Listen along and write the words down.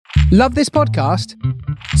Love this podcast?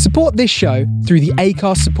 Support this show through the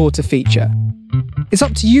Acast supporter feature. It's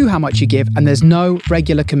up to you how much you give, and there's no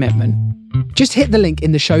regular commitment. Just hit the link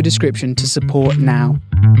in the show description to support now.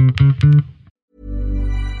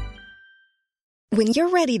 When you're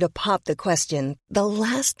ready to pop the question, the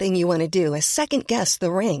last thing you want to do is second-guess the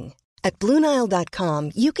ring. At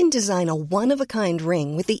BlueNile.com, you can design a one-of-a-kind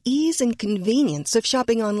ring with the ease and convenience of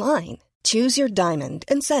shopping online. Choose your diamond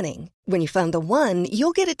and setting. When you find the one,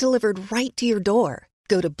 you'll get it delivered right to your door.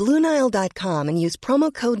 Go to BlueNile.com and use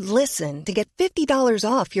promo code LISTEN to get $50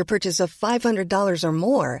 off your purchase of $500 or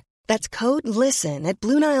more. That's code LISTEN at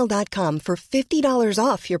BlueNile.com for $50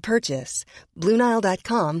 off your purchase.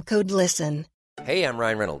 BlueNile.com, code LISTEN. Hey, I'm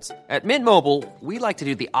Ryan Reynolds. At Mint Mobile, we like to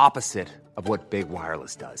do the opposite of what Big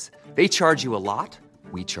Wireless does. They charge you a lot.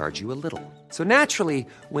 We charge you a little. So naturally,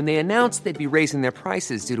 when they announced they'd be raising their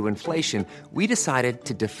prices due to inflation, we decided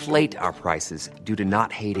to deflate our prices due to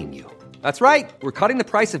not hating you. That's right. We're cutting the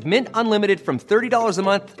price of Mint Unlimited from $30 a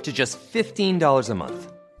month to just $15 a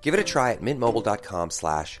month. Give it a try at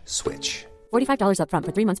mintmobile.com/switch. $45 up front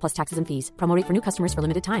for 3 months plus taxes and fees. Promo rate for new customers for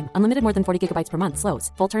limited time. Unlimited more than 40 gigabytes per month.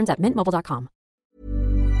 Slows full terms at mintmobile.com.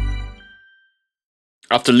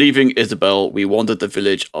 After leaving Isabel, we wandered the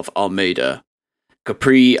village of Almeida.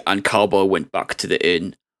 Capri and Cowboy went back to the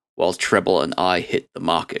inn, while Treble and I hit the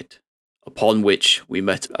market, upon which we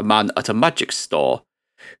met a man at a magic store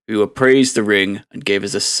who appraised the ring and gave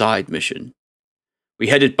us a side mission. We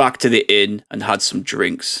headed back to the inn and had some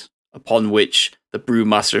drinks, upon which the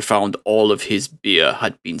brewmaster found all of his beer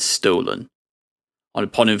had been stolen.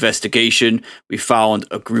 Upon investigation, we found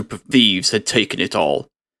a group of thieves had taken it all.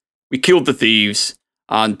 We killed the thieves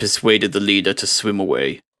and persuaded the leader to swim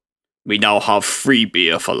away. We now have free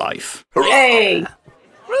beer for life. Hooray!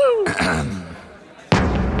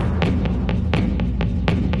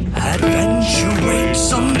 Adventure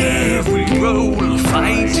waits on every roll,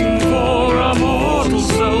 fighting for our mortal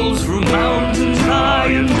souls through mountains high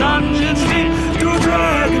and dungeons deep, through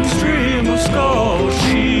dragon's dream of skull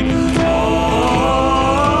sheep.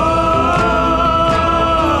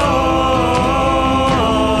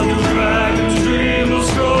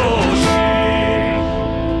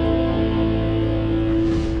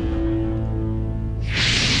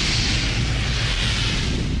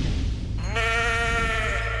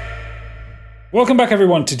 Welcome back,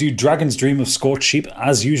 everyone, to do Dragon's Dream of Scorched Sheep.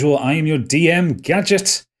 As usual, I am your DM,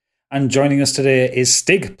 Gadget, and joining us today is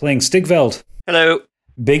Stig, playing Stigveld. Hello.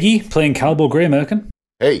 Biggie, playing Calbo Greymerkin.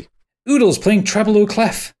 Hey. Oodles, playing Treble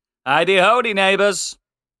O'Clef. Howdy howdy, neighbours.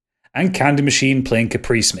 And Candy Machine, playing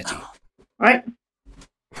Capri Smitty. Right.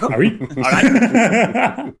 Are we? All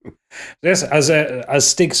right. Yes, as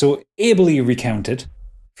Stig so ably recounted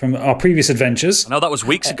from our previous adventures. I know that was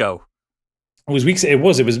weeks ago. It was weeks. It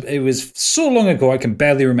was so long ago I can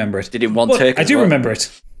barely remember it. Did it in one take? I do remember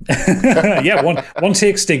it. Yeah, one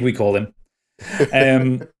take Stig we call him.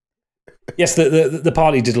 Yes, the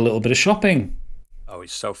party did a little bit of shopping. Oh,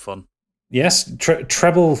 it's so fun. Yes,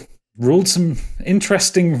 Treble ruled some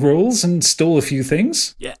interesting rules and stole a few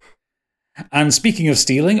things. Yeah. And speaking of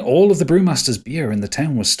stealing, all of the brewmaster's beer in the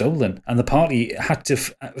town was stolen, and the party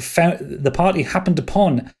happened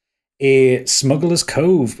upon a smuggler's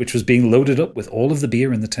cove, which was being loaded up with all of the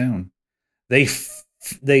beer in the town. They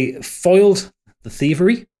foiled the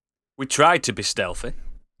thievery. We tried to be stealthy.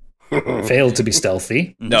 Failed to be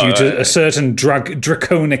stealthy due to a certain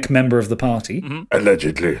draconic member of the party. Mm-hmm.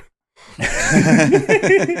 Allegedly.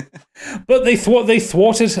 But they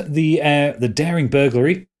thwarted the daring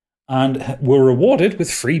burglary and were rewarded with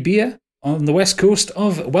free beer on the west coast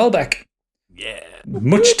of Welbeck. Yeah.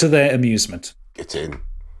 Much to their amusement. Get in.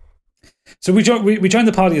 So we join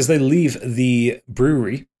the party as they leave the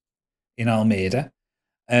brewery in Almeida.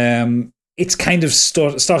 It's kind of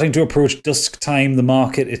starting to approach dusk time. The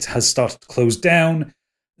market has started to close down.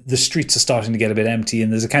 The streets are starting to get a bit empty,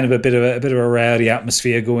 and there's a bit of a rowdy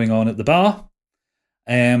atmosphere going on at the bar.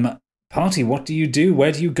 Party, what do you do?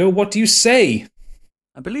 Where do you go? What do you say?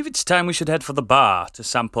 I believe it's time we should head for the bar to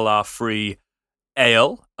sample our free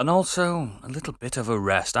ale and also a little bit of a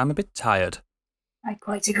rest. I'm a bit tired. I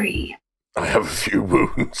quite agree. I have a few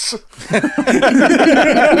wounds.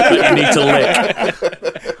 That you need to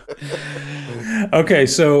lick. Okay,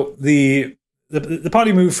 so the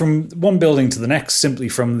party moved from one building to the next simply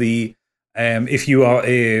from the... if you are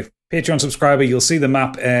a Patreon subscriber, you'll see the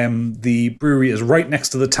map. The brewery is right next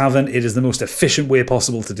to the tavern. It is the most efficient way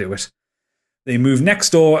possible to do it. They move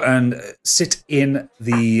next door and sit in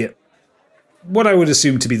what I would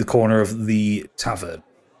assume to be the corner of the tavern.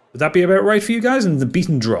 Would that be about right for you guys? And the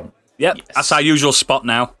Beaten Drum. Yep, that's our usual spot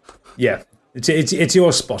now. Yeah, it's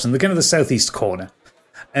your spot in the kind of the southeast corner.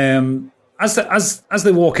 As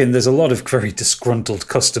they walk in, there's a lot of very disgruntled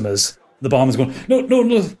customers. The barman's going, no,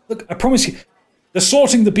 look, I promise you, they're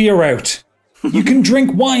sorting the beer out. You can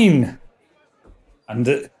drink wine.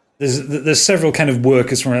 And there's several kind of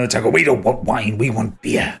workers from around the town go, we don't want wine, we want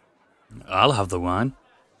beer. I'll have the wine.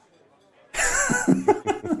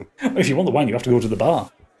 Well, if you want the wine, you have to go to the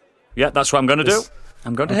bar. Yeah, that's what I'm going to do.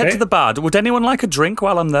 I'm going to head to the bar. Would anyone like a drink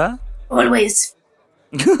while I'm there? Always.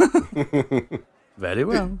 Very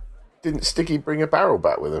well. Didn't Sticky bring a barrel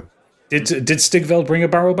back with him? Did Stigveld bring a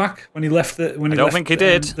barrel back when he left the? When he I don't left, think he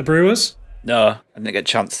did. The Brewers. No, I didn't get a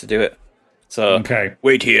chance to do it. So Okay.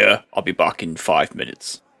 wait here. I'll be back in 5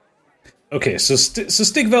 minutes. Okay, so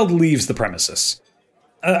Stigveld leaves the premises.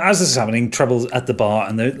 As this is happening, Treble's at the bar,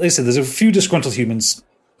 and like I said, there's a few disgruntled humans.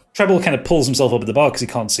 Treble kind of pulls himself up at the bar because he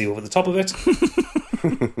can't see over the top of it.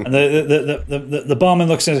 And the barman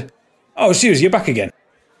looks at it. Oh, Suze, you're back again.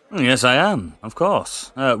 Yes, I am, of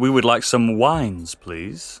course. We would like some wines,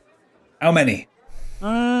 please. How many?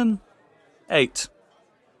 8.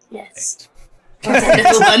 Yes.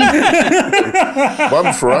 Little one.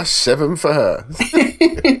 One for us, 7 for her.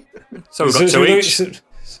 So we've got 2 each.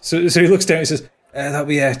 So he looks down and says, that'll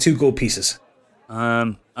be 2 gold pieces.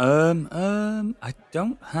 I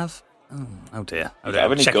don't have... Oh dear. You don't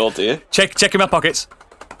have any gold, do you? Check in my pockets.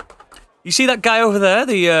 You see that guy over there,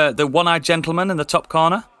 the one-eyed gentleman in the top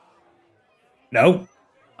corner? No.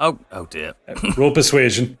 Oh dear. Roll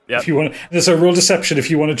persuasion. Yep. If you want. There's a roll deception if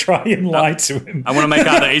you want to try and lie to him. I want to make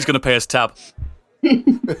out that he's going to pay his tab.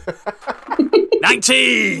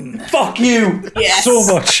 19! Fuck you! Yes. So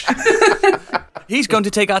much. He's going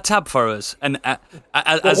to take our tab for us. And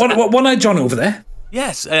One-eyed John over there.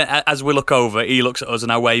 Yes, as we look over, he looks at us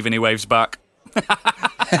and I wave and he waves back.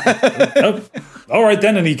 Oh, all right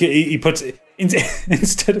then, and he puts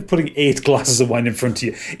instead of putting 8 glasses of wine in front of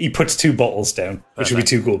you, he puts 2 bottles down, which would be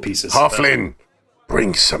 2 gold pieces. Halfling,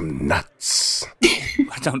 bring some nuts.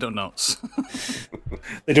 I don't do nuts.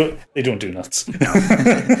 They don't do nuts. We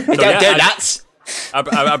don't do nuts. I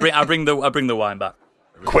bring the wine back.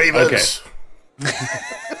 Quavers. Okay.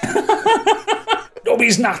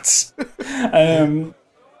 Nobody's nuts. As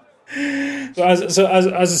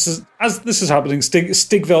this is happening,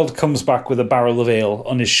 Stigveld comes back with a barrel of ale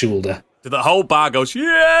on his shoulder. So the whole bar goes,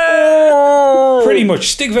 yeah! Pretty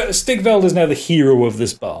much, Stigveld is now the hero of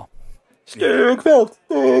this bar. Stigveld.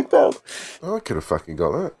 Oh, I could have fucking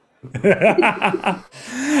got that.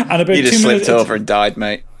 And about You 2 just minutes slipped over and died,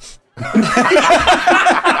 mate.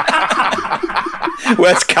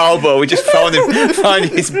 Where's Calbo? We just found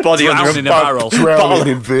his body Drowned under in a a barrel. Drowning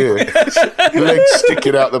in beer. Legs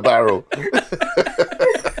sticking out the barrel.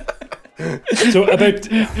 So about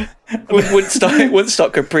Wouldn't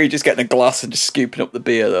stop Capri just getting a glass and just scooping up the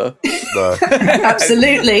beer, though. No.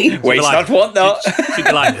 Absolutely. Wait, like- not what not? She'd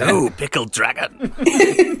be like, oh, pickled dragon.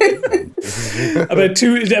 about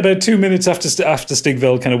 2 minutes after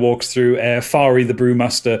Stigveld kind of walks through, Fari the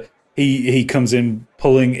brewmaster, he comes in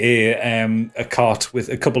pulling a cart with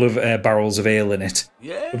a couple of barrels of ale in it.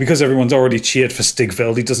 Yeah. But because everyone's already cheered for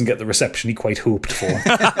Stigveld, he doesn't get the reception he quite hoped for.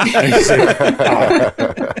 And he's like,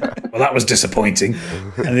 well, that was disappointing.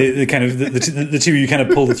 And the two of you kind of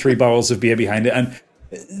pull the 3 barrels of beer behind it, and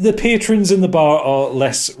the patrons in the bar are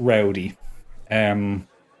less rowdy. Yeah.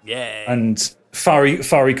 And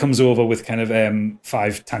Fari comes over with kind of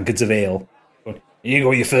 5 tankards of ale. Going, you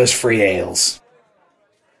got your first 3 ales.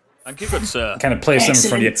 Thank you, good sir. Kind of place them in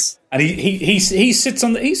front of you, Excellent. and he sits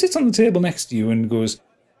on the table next to you and goes,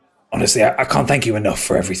 honestly, I can't thank you enough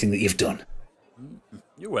for everything that you've done.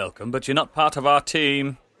 You're welcome, but you're not part of our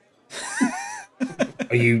team.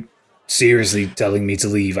 Are you seriously telling me to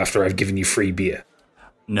leave after I've given you free beer?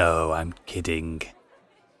 No, I'm kidding.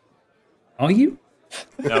 Are you?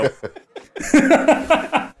 No.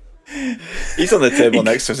 He's on the table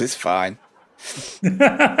next to us. It's fine.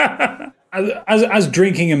 As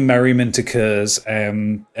drinking and merriment occurs,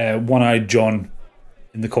 one-eyed John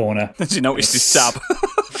in the corner Did you notice his tab?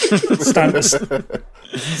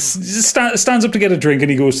 stands up to get a drink, and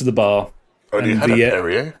he goes to the bar. Only And had a the,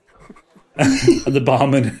 Perrier. And the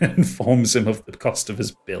barman informs him of the cost of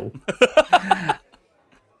his bill.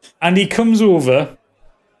 And he comes over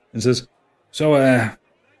and says, so,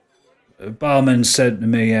 the barman said to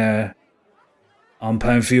me, I'm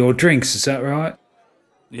paying for your drinks, is that right?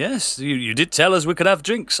 Yes, you did tell us we could have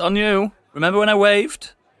drinks on you. Remember when I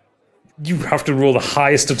waved? You have to roll the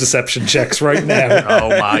highest of deception checks right now. Oh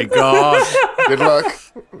my god. Good luck.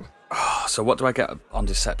 So what do I get on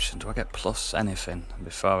deception? Do I get plus anything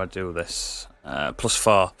before I do this? Plus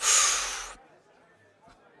 4.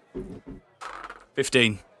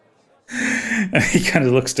 15. And he kind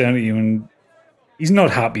of looks down at you and He's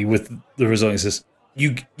not happy with the result. He says,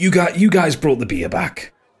 "You guys brought the beer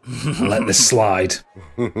back. I'll let this slide.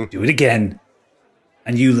 Do it again,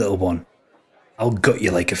 and you little one, I'll gut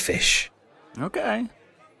you like a fish." Okay.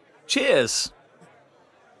 Cheers.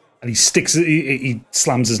 And he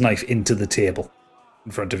slams his knife into the table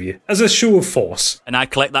in front of you as a show of force. And I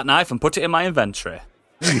collect that knife and put it in my inventory.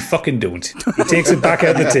 No, you fucking don't. He takes it back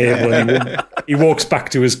out the table and he walks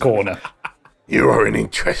back to his corner. You are an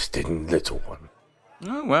interesting little one.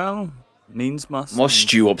 Oh, well, means must.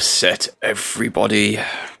 Must you upset everybody?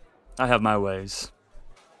 I have my ways.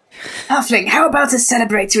 Halfling, how about a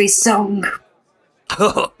celebratory song?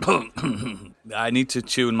 I need to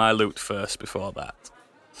tune my lute first before that.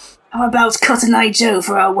 How about Cotton Eye Joe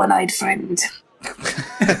for our one-eyed friend?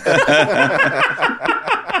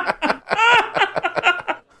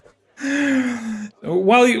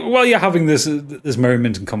 While you're having this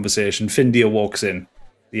merriment and conversation, Findia walks in,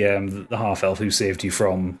 the half elf who saved you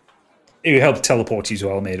from, who helped teleport you to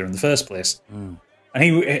Almeida in the first place. And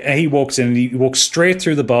he walks in, and he walks straight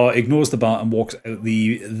through the bar, ignores the bar, and walks out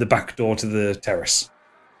the back door to the terrace.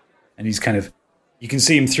 And he's kind of, you can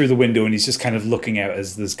see him through the window, and he's just kind of looking out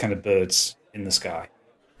as there's kind of birds in the sky.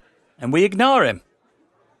 And we ignore him.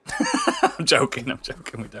 I'm joking,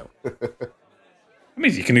 we don't. I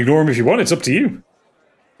mean, you can ignore him if you want, it's up to you.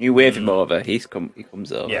 You wave him over, he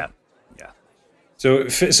comes over. Yeah. So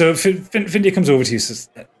Findia comes over to you and says,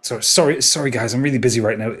 sorry guys, I'm really busy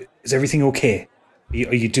right now. Is everything okay?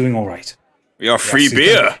 Are you doing all right? We are free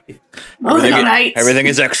beer. Everything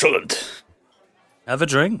is excellent. Have a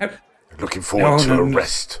drink. Looking forward to a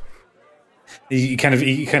rest. He kind of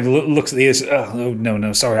looks at the ears. Oh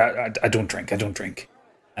no, sorry, I don't drink. Doesn't drink.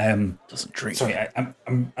 Sorry,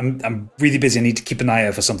 I'm really busy. I need to keep an eye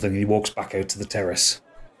out for something. And he walks back out to the terrace,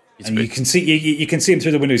 and you can see him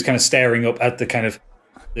through the window. He's kind of staring up at the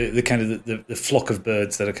flock of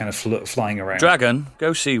birds that are kind of flying around. Dragon,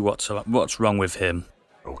 go see what's wrong with him.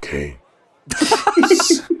 Okay.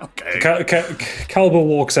 Okay. Calbo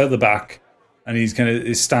walks out the back, and he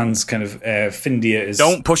stands kind of. Findia is.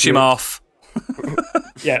 Don't push him off.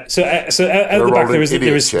 Yeah. So out the back there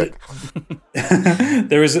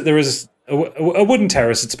is a wooden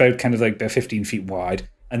terrace. It's about about 15 feet wide,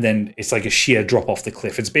 and then it's like a sheer drop off the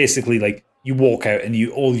cliff. It's basically like you walk out and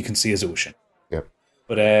all you can see is ocean. Yep.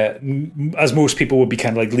 But as most people would be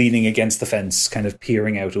kind of like leaning against the fence, kind of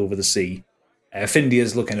peering out over the sea.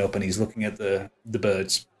 Findia's looking up and he's looking at the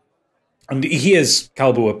birds, and he hears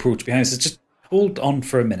Calbo approach behind. He says, "Just hold on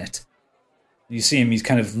for a minute." You see him, he's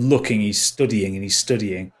kind of looking, he's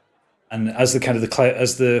studying. And as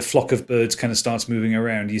the flock of birds kind of starts moving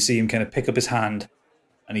around, you see him kind of pick up his hand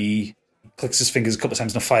and he clicks his fingers a couple of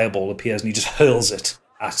times and a fireball appears and he just hurls it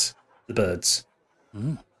at the birds.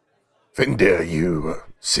 Findia, you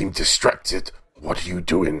seem distracted. What are you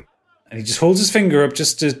doing? And he just holds his finger up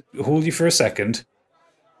just to hold you for a second.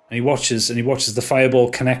 And he watches the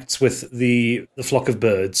fireball connects with the flock of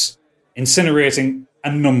birds, incinerating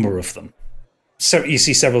a number of them. So you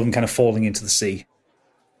see several of them kind of falling into the sea.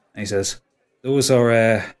 And he says, Those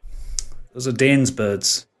are Dane's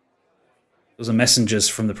birds. Those are messengers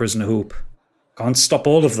from the Prison of Hope. Can't stop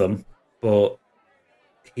all of them, but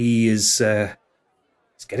he is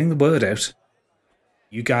he's getting the word out.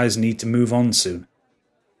 You guys need to move on soon."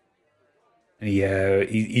 And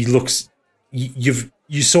he looks.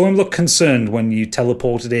 You saw him look concerned when you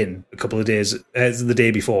teleported in a couple of days the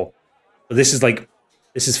day before, but this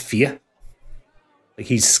is fear. Like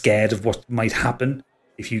he's scared of what might happen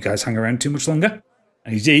if you guys hang around too much longer.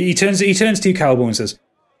 And he turns to you, Calbo, and says,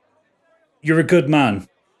 "You're a good man.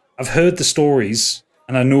 I've heard the stories,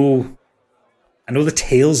 and I know the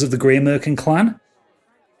tales of the Grey Merkin clan.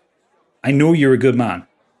 I know you're a good man.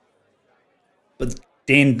 But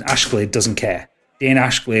Dane Ashglade doesn't care. Dane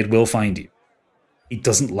Ashglade will find you. He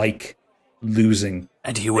doesn't like losing.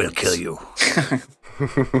 And he will kill you."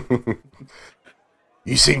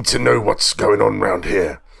 You seem to know what's going on round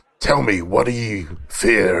here. Tell me, what do you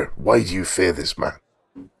fear? Why do you fear this man?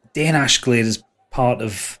 Dane Ashglade is part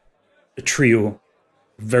of a trio of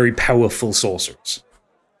very powerful sorcerers.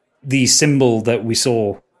 The symbol that we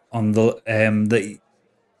saw on that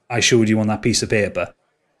I showed you on that piece of paper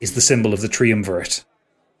is the symbol of the triumvirate.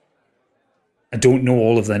 I don't know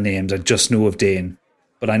all of their names. I just know of Dane,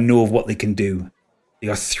 but I know of what they can do. They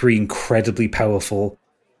are three incredibly powerful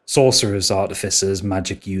sorcerers, artificers,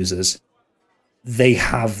 magic users. They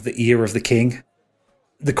have the ear of the king.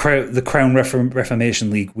 The Crown Reformation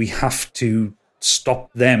League, we have to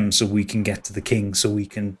stop them so we can get to the king, so we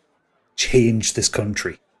can change this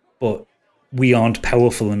country. But we aren't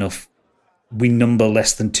powerful enough. We number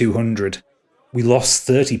less than 200. We lost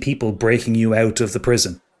 30 people breaking you out of the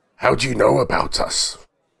prison. How do you know about us?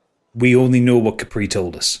 We only know what Capri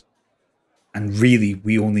told us. And really,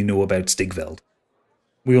 we only know about Stigveld.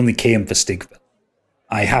 We only came for Stigveld.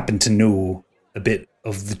 I happen to know a bit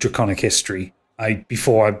of the Draconic history.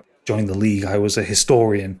 Before I joined the League, I was a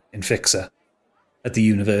historian in Fixa at the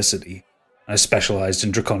university. I specialised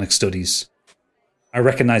in Draconic studies. I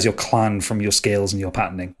recognise your clan from your scales and your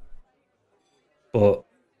patterning. But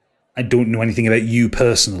I don't know anything about you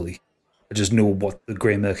personally. I just know what the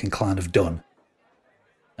Grey Merkin clan have done.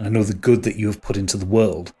 And I know the good that you have put into the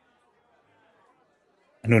world.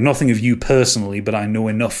 I know nothing of you personally, but I know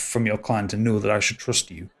enough from your clan to know that I should trust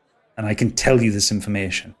you. And I can tell you this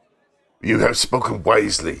information. You have spoken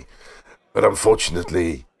wisely, but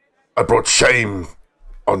unfortunately, I brought shame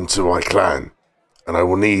onto my clan, and I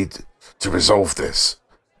will need to resolve this.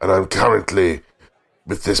 And I'm currently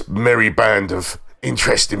with this merry band of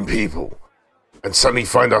interesting people, and suddenly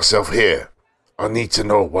find ourselves here. I need to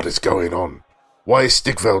know what is going on. Why is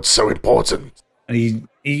Stigveld so important? And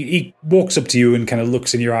he walks up to you and kind of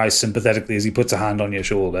looks in your eyes sympathetically as he puts a hand on your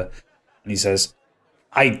shoulder. And he says,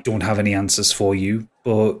 I don't have any answers for you,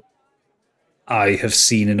 but I have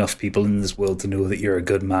seen enough people in this world to know that you're a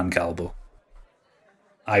good man, Calbo.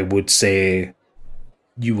 I would say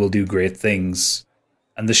you will do great things.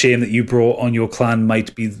 And the shame that you brought on your clan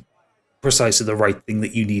might be precisely the right thing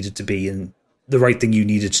that you needed to be and the right thing you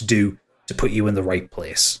needed to do to put you in the right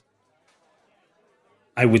place.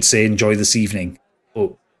 I would say enjoy this evening,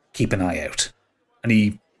 but keep an eye out. And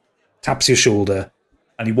he taps your shoulder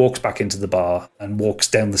and he walks back into the bar and walks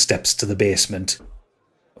down the steps to the basement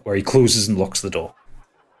where he closes and locks the door.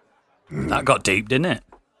 That got deep, didn't it?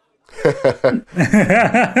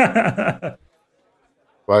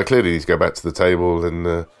 Well, I clearly need to go back to the table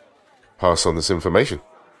and pass on this information.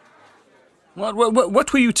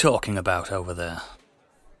 What were you talking about over there?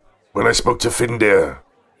 When I spoke to Findir,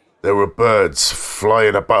 there were birds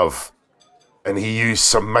flying above, and he used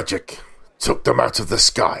some magic, took them out of the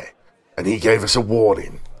sky, and he gave us a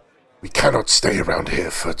warning. We cannot stay around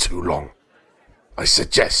here for too long. I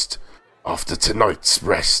suggest, after tonight's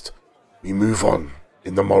rest, we move on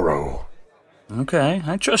in the morrow. Okay,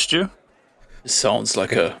 I trust you. This sounds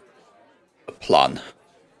like a plan.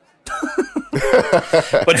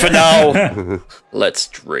 But for now, let's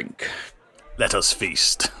drink. Let us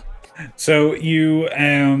feast. So you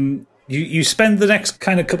spend the next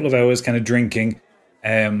kind of couple of hours kind of drinking.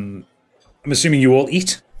 I'm assuming you all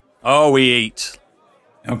eat? Oh, we eat.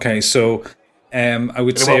 Okay, so I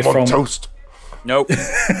would Anyone say want toast? Nope.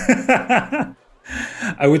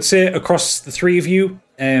 I would say across the three of you,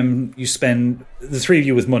 you spend, the three of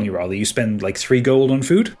you with money rather, you spend like 3 gold on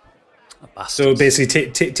food. So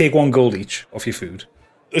basically take 1 gold each off your food.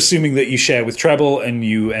 Assuming that you share with Treble and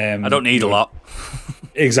you... I don't need a lot.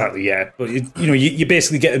 Exactly, yeah. But you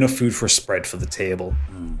basically get enough food for a spread for the table.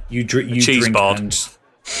 You cheese drink bod. and...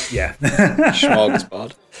 Yeah.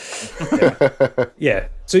 Smorgasbord. Yeah.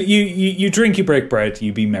 So you drink, you break bread,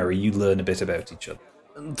 you be merry, you learn a bit about each other.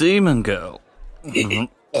 Demon girl.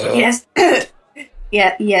 Yes.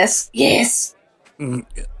 Yeah, yes.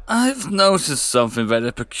 I've noticed something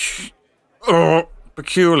very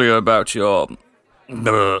peculiar about your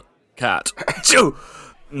cat.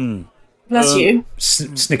 Bless you.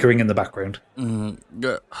 Snickering in the background.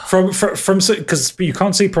 From because you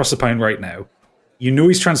can't see Proserpine right now. You know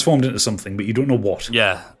he's transformed into something, but you don't know what.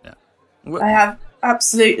 Yeah. I have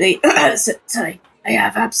absolutely sorry. I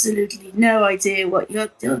have absolutely no idea what you're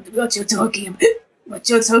talking about. What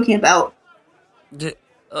you're talking about.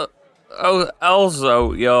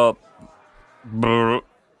 Also, your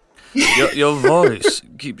voice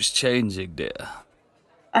keeps changing, dear.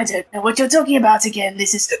 I don't know what you're talking about again.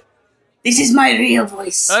 This is my real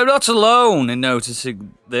voice. I'm not alone in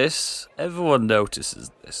noticing this. Everyone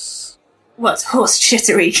notices this. What horse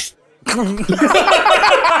shittery?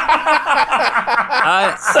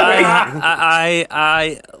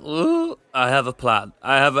 I have a plan.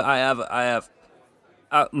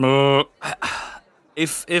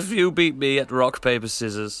 If you beat me at rock, paper,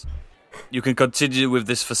 scissors, you can continue with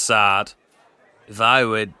this facade. If I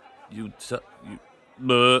win, you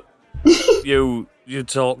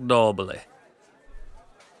talk normally.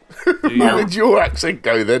 How did your accent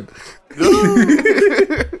go then?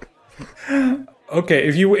 Okay,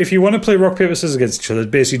 if you want to play rock paper scissors against each other,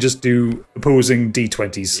 basically just do opposing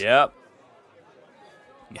d20s. Yep.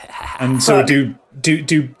 And so do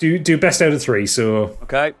best out of 3. So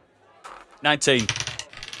okay, 19,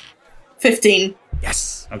 15.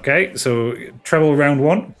 Yes. Okay, so treble round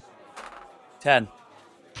 1. 10,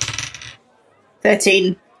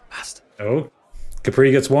 13. Oh,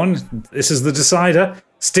 Capri gets 1. This is the decider.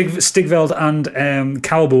 Stigveld and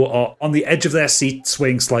Calbo are on the edge of their seat,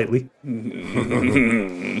 swaying slightly.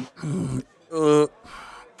 19!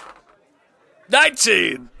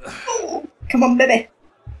 Oh, come on, baby.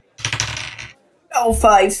 Oh,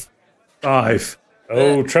 5. 5.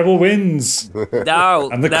 Oh, treble wins. Now,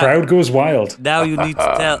 And the crowd goes wild. Now you need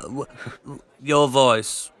to tell your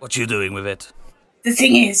voice what you're doing with it. The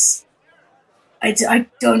thing is, I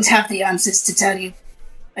don't have the answers to tell you.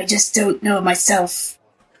 I just don't know myself.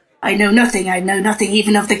 I know nothing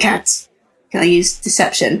even of the cat. Can I use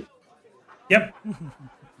deception? Yep.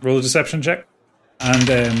 Roll a deception check.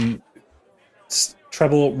 And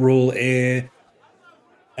treble roll a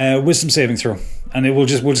wisdom saving throw. And we'll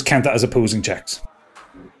just count that as opposing checks.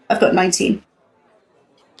 I've got 19.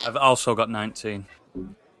 I've also got 19.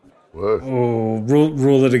 Whoa. Oh,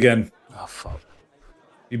 roll it again. Oh, fuck.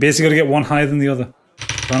 You basically got to get one higher than the other.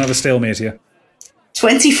 Can't have a stalemate here.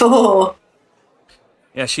 24.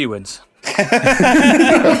 Yeah, she wins.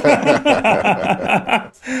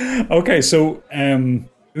 Okay, so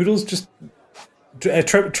Oodles just...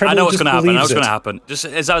 Treble I know what's going to happen. I know what's going to happen. Just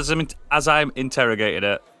as I'm interrogated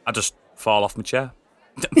it, I just fall off my chair.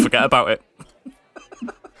 Forget about it.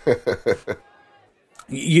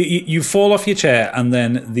 You fall off your chair, and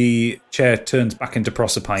then the chair turns back into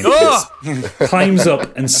Proserpine. Oh! Climbs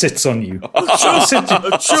up and sits on you.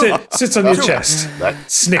 Sits on your chest,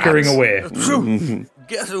 snickering away.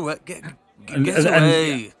 Get away. Get And-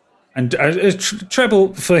 away. And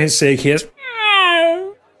Treble, for his sake, hears...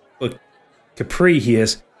 But Capri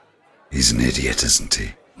hears... He's an idiot, isn't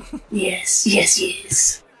he? Yes, he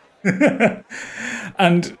is.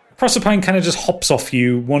 And Proserpine kind of just hops off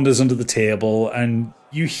you, wanders under the table, and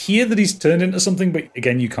you hear that he's turned into something, but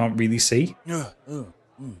again, you can't really see.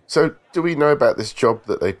 So, do we know about this job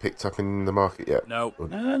that they picked up in the market yet? No.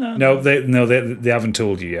 No, they haven't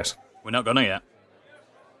told you yet. We're not gonna yet.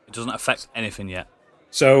 It doesn't affect anything yet.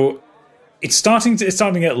 So it's starting to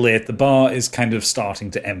get late. The bar is kind of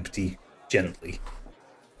starting to empty gently.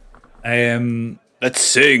 Let's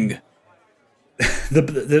sing.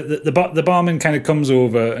 The barman kind of comes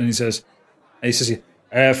over and he says,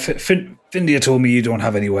 Findia told me you don't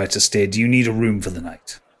have anywhere to stay. Do you need a room for the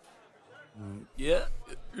night? Yes.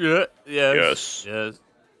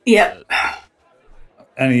 Yep.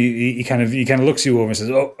 And he kind of looks you over and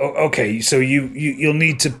says, "Oh, okay. So you'll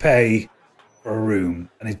need to pay for a room,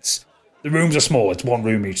 and the rooms are small. It's 1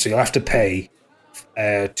 room each, so you'll have to pay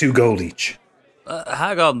 2 gold each."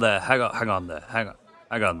 Hang on there.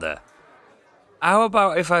 How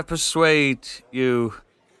about if I persuade you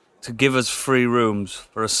to give us free rooms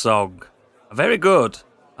for a song? I'm very good.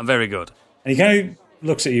 And he kind of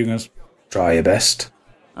looks at you and goes, "Try your best."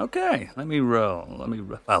 Okay, let me roll.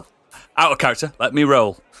 Well, out of character. Let me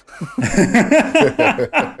roll.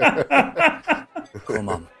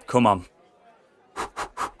 Come on.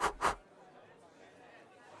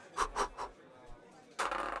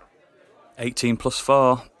 18 plus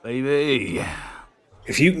 4, baby.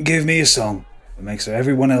 If you can give me a song that makes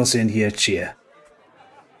everyone else in here cheer,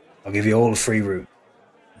 I'll give you all a free room.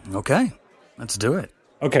 Okay, let's do it.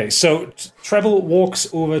 Okay, so Treble walks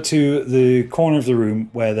over to the corner of the room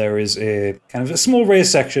where there is a kind of a small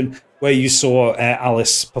raised section where you saw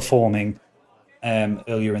Alice performing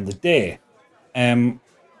earlier in the day.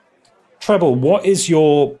 Treble, what is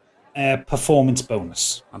your performance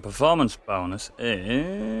bonus? My performance bonus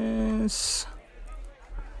is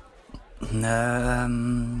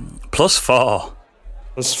 +4.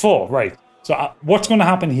 +4, right. So what's going to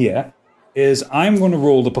happen here is I'm going to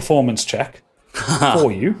roll the performance check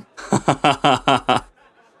for you.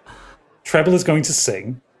 Treble is going to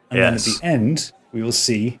sing, and then at the end, we will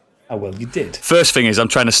see how well you did. First thing is, I'm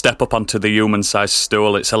trying to step up onto the human-sized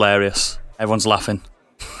stool. It's hilarious. Everyone's laughing.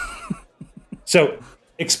 So,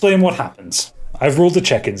 explain what happens. I've rolled the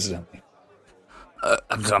check, incidentally.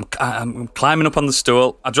 I'm climbing up on the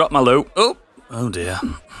stool. I drop my loot. Oh dear.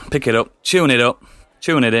 Pick it up. Tune it up.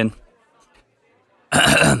 Tune it in.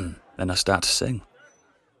 Then I start to sing.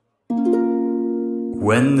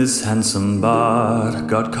 When this handsome bard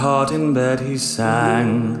got caught in bed, he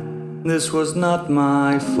sang, "This was not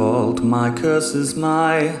my fault, my curse is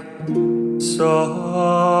my song."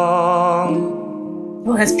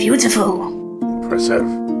 Oh, that's beautiful. Impressive.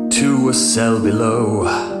 To a cell below,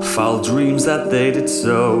 foul dreams that they did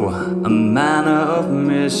sow, a manner of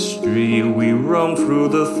mystery, we roam through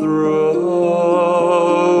the throat.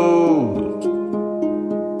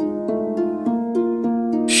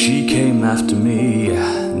 She came after me,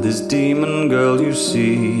 this demon girl you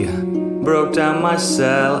see, broke down my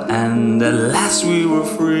cell, and at last we were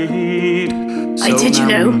freed. Did you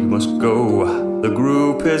know? We must go The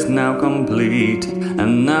group is now complete,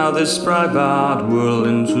 and now this private will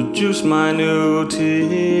introduce my new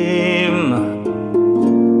team.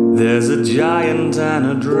 There's a giant and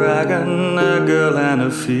a dragon, a girl and a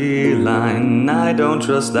feline. I don't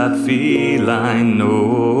trust that feline,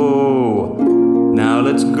 no. Now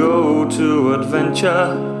let's go to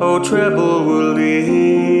adventure, oh treble will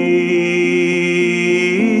lead.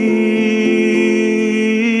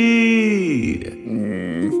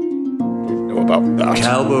 Know about that.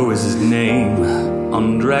 Calbo is his name,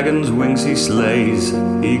 on dragon's wings he slays.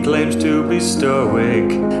 He claims to be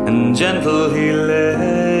stoic, and gentle he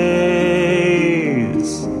lays.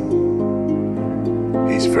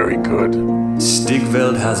 He's very good.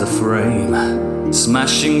 Stigveld has a frame,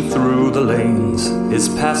 smashing through the lanes. His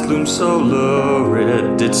past looms so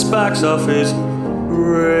lurid, it sparks off his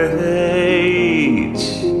rage.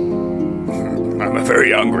 I'm a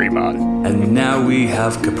very hungry man. And now we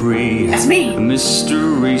have Capri. That's me. A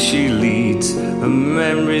mystery she leads. Her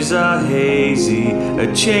memories are hazy. A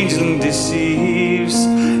changeling deceives.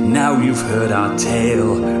 Now you've heard our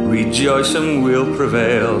tale. Rejoice and we'll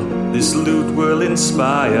prevail. This lute will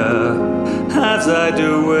inspire as I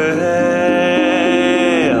do well.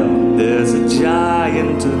 There's a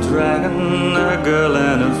giant, a dragon, a girl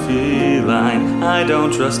and a feline. I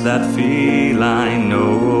don't trust that feline,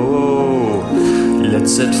 no.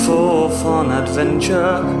 Let's set forth on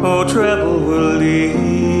adventure, oh treble will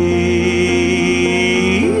lead.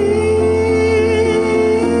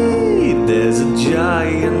 There's a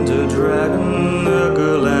giant, a dragon, a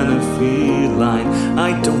girl and a feline.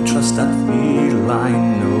 I don't trust that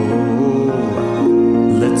feline, no.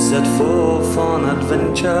 Let's set forth on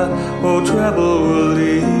adventure, oh treble will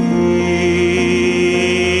lead.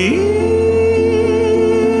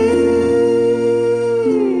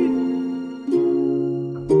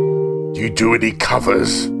 Do you do any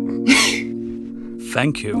covers?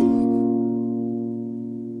 Thank you.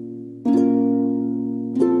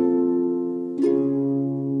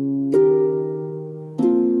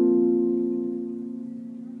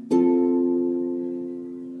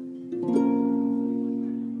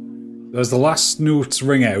 As the last notes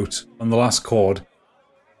ring out on the last chord,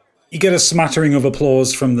 you get a smattering of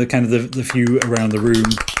applause from the kind of the few around the room.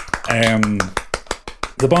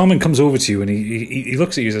 The barman comes over to you and he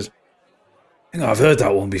looks at you and says, I think I've heard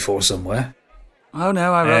that one before somewhere. Oh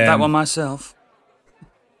no, I wrote that one myself.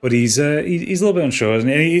 But he's a little bit unsure, and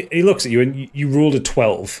he looks at you and you rolled a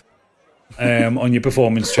 12 on your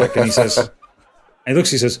performance check, and he looks at you and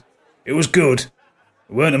says, it was good.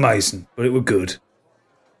 It weren't amazing, but it were good.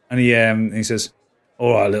 And he says,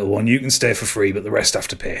 all right, little one, you can stay for free, but the rest have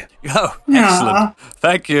to pay. Oh, excellent.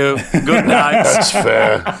 Thank you. Good night. That's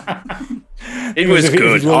fair. It was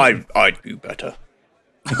good. I'd do better.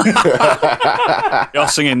 You're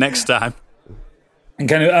singing next time. And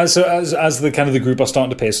kind of as the kind of the group are starting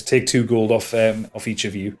to pay, so take 2 gold off each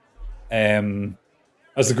of you.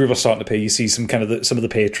 As the group are starting to pay, you see some of the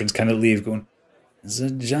patrons kind of leave, going, "There's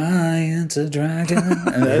a giant, a dragon,"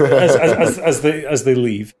 and as they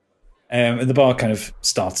leave, and the bar kind of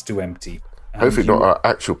starts to empty. Hopefully, not our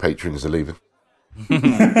actual patrons are leaving.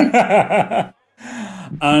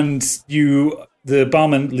 And the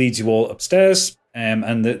barman leads you all upstairs,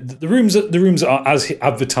 and the rooms are, as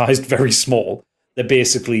advertised, very small. They're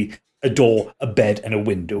basically a door, a bed, and a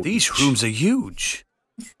window. These rooms are huge.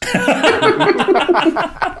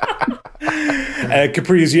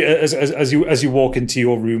 Capri, as you walk into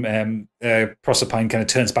your room, Proserpine kind of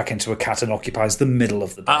turns back into a cat and occupies the middle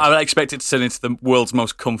of the bed. I expected to turn into the world's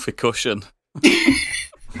most comfy cushion.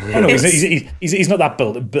 Oh, no, he's not that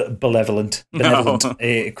benevolent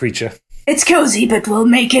creature. It's cozy, but we'll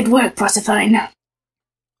make it work, Proserpine.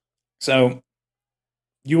 So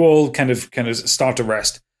you all kind of start to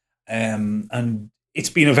rest, and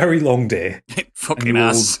it's been a very long day. It fucking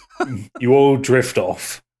has. You all drift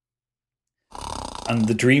off, and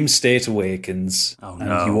the dream state awakens. Oh no!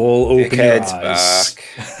 And you all open your eyes.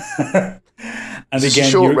 Back. And Is again, it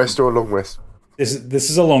a short rest or a long rest?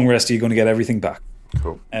 This is a long rest. You're going to get everything back.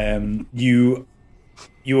 Cool. You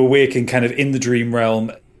awaken kind of in the dream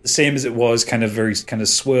realm, the same as it was, kind of very kind of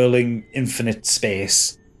swirling, infinite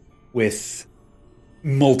space with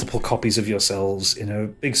multiple copies of yourselves in a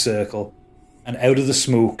big circle, and out of the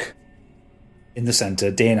smoke in the centre,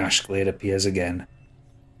 Dane Ashglade appears again.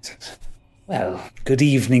 Well, good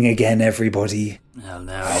evening again, everybody. Oh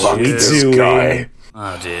no! Fuck this guy.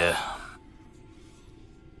 Oh dear.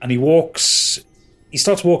 And he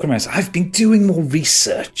starts walking around. I've been doing more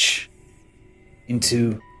research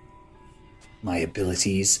into my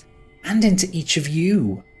abilities and into each of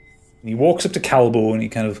you. And he walks up to Calbo and he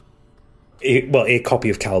kind of a copy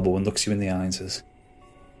of Calbo and looks you in the eye and says,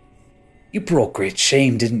 "You brought great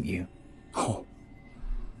shame, didn't you?" Oh.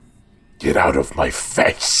 Get out of my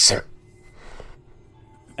face.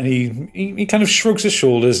 And he kind of shrugs his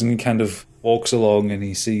shoulders and he kind of walks along and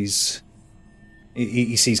he sees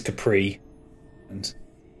Capri. And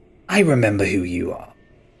I remember who you are.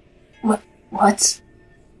 What?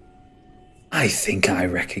 I think I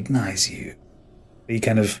recognize you. He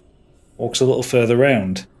kind of walks a little further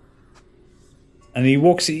round. And he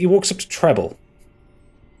walks up to Treble.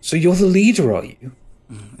 So you're the leader, are you?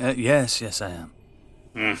 Yes, I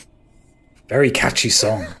am. Very catchy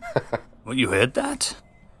song. Well, you heard that?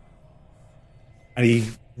 And he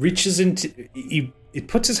reaches into... He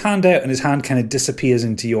puts his hand out and his hand kind of disappears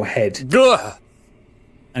into your head. Ugh!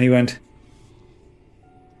 And he went,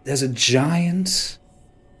 "There's a giant,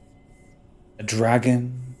 a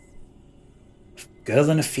dragon, a girl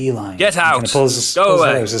and a feline." Get out! Go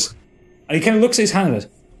away! And he kind of looks at his hand and goes,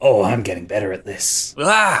 "Oh, I'm getting better at this." Go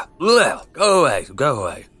away.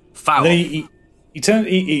 Foul. And then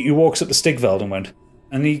he walks up to Stigveld and went,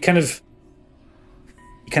 and he kind of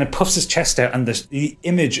puffs his chest out, and the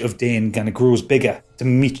image of Dane kind of grows bigger to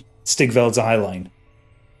meet Stigveld's eye line.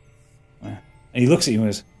 And he looks at you and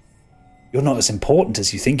goes, "You're not as important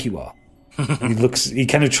as you think you are." And he looks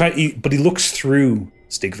through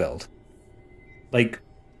Stigveld. Like,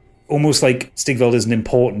 almost like Stigveld isn't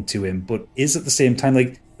important to him, but is at the same time,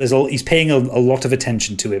 like, he's paying a lot of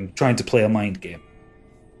attention to him, trying to play a mind game.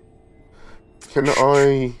 Can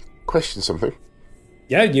I question something?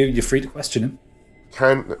 Yeah, you're free to question him.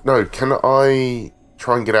 Can I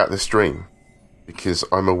try and get out of this dream? Because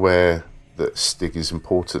I'm aware that Stig is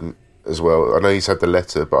important as well. I know he's had the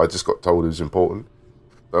letter, but I just got told it was important.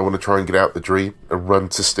 I want to try and get out the dream and run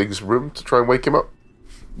to Stig's room to try and wake him up.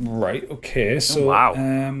 Right, okay, so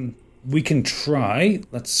we can try.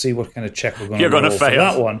 Let's see what kind of check we're going to roll for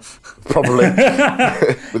that one. Probably.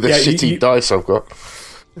 With the shitty dice I've got.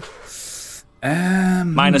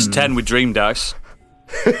 -10 with dream dice.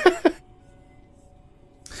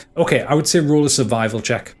 Okay, I would say roll a survival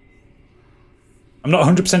check. I'm not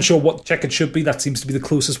 100% sure what check it should be. That seems to be the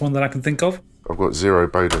closest one that I can think of. I've got 0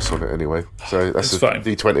 bonus on it anyway. So that's fine.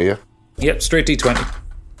 D20, yeah? Yep, straight D20.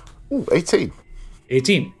 Ooh, 18.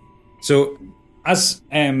 18. So, as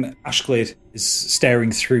Ashglade is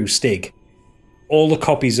staring through Stig, all the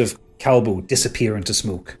copies of Calbo disappear into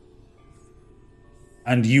smoke.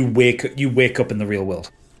 And you wake up in the real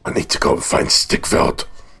world. I need to go and find Stigveld.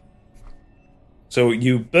 So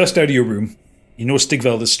you burst out of your room. You know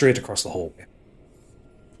Stigveld is straight across the hallway.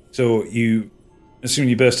 So you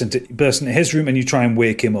burst into his room and you try and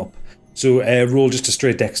wake him up. So roll just a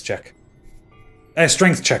straight dex check.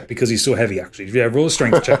 Strength check, because he's so heavy. Actually, yeah, roll a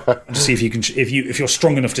strength check and just see if you can if you're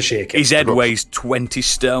strong enough to shake him. His head weighs 20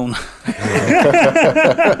 stone.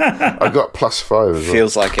 I got +5 as well.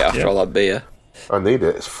 Feels like it after all that beer. I need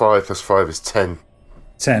it. It's 5 + 5 is 10.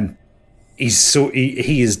 10.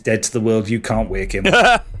 He is dead to the world. You can't wake him.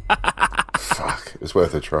 Fuck, it was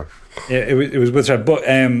worth a try. Yeah, it was worth a try. But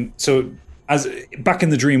so as back in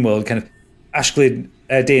the dream world, kind of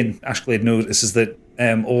Dane Ashglade notices that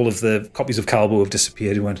all of the copies of Calbo have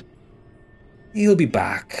disappeared. He went, "He'll be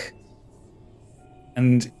back,"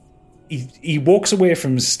 and he walks away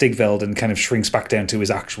from Stigveld and kind of shrinks back down to his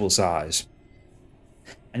actual size.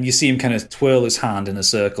 And you see him kind of twirl his hand in a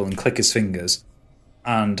circle and click his fingers,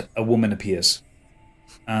 and a woman appears.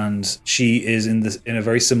 And she is in a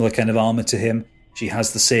very similar kind of armor to him. She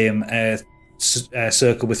has the same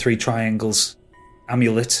circle with 3 triangles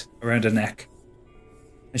amulet around her neck.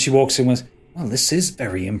 And she walks in with, "Well, this is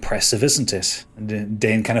very impressive, isn't it?" And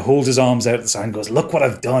Dane kind of holds his arms out at the side and goes, "Look what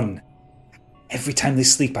I've done. Every time they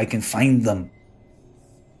sleep, I can find them."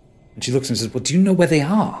 And she looks at him and says, "Well, do you know where they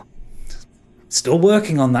are?" "Still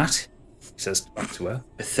working on that," he says back to her.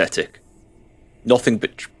 Pathetic. Nothing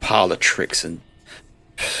but parlor tricks and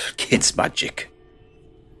kids' magic.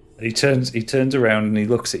 And he turns around and he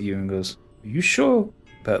looks at you and goes, "Are you sure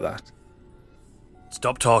about that?"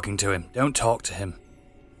 Stop talking to him. Don't talk to him.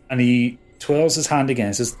 And he twirls his hand again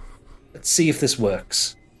and says, "Let's see if this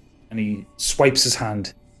works." And he swipes his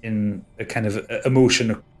hand in a kind of a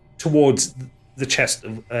motion towards the chest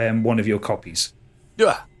of one of your copies.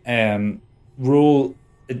 Yeah. Roll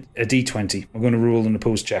a d20. We're going to roll an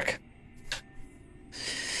opposed check.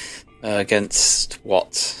 Against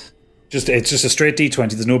what? It's just a straight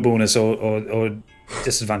d20. There's no bonus or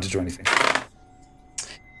disadvantage or anything.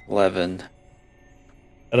 11.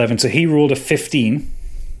 So he rolled a 15.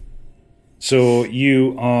 So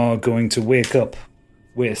you are going to wake up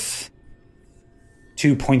with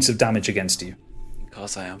 2 points of damage against you. Of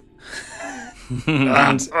course I am.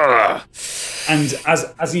 and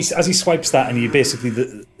as he swipes that, and you basically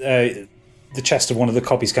the chest of one of the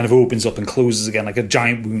copies kind of opens up and closes again, like a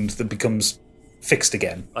giant wound that becomes fixed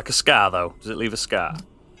again. Like a scar, though. Does it leave a scar?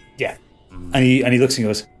 Yeah. And he looks and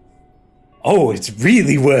goes, "Oh, it's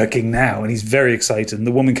really working now," and he's very excited. And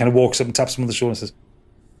the woman kind of walks up and taps him on the shoulder and says,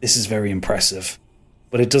 "This is very impressive,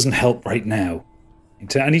 but it doesn't help right now."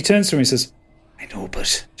 And he turns to her and he says, "I know,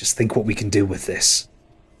 but just think what we can do with this."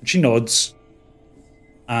 And she nods,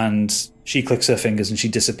 and she clicks her fingers and she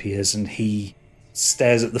disappears, and he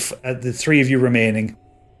stares at the three of you remaining.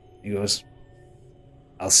 He goes,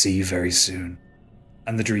 "I'll see you very soon."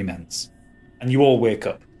 And the dream ends. And you all wake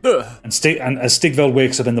up. And as Stigveld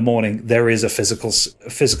wakes up in the morning, there is a physical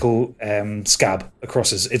scab across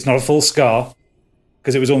his... It's not a full scar,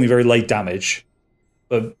 because it was only very light damage,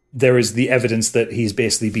 but there is the evidence that he's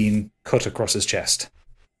basically been cut across his chest.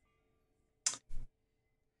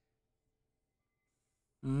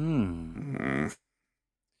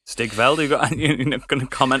 Stigveld, you're not going to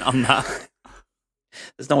comment on that?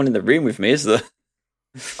 There's no one in the room with me, is there?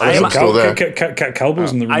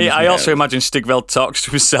 Calbo's in the room. I also imagine Stigveld talks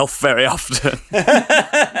to himself very often.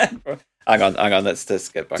 Hang on, let's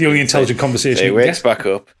get back. The only intelligent conversation. He wakes back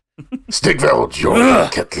up. Stigveld, you're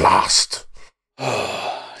back at last.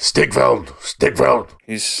 Stigveld.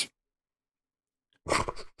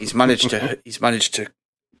 He's managed to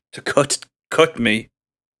cut me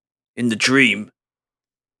in the dream.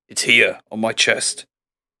 It's here on my chest.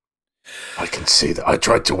 I can see that. I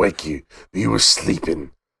tried to wake you, but you were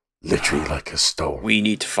sleeping, literally like a stone. We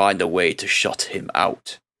need to find a way to shut him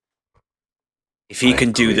out. If he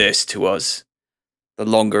can do this to us, the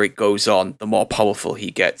longer it goes on, the more powerful he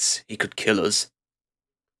gets. He could kill us.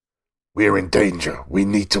 We're in danger. We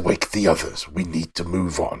need to wake the others. We need to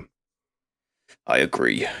move on. I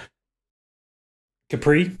agree.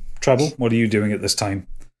 Capri, Treble, what are you doing at this time?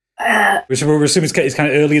 We're assuming it's kind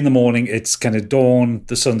of early in the morning. It's kind of dawn.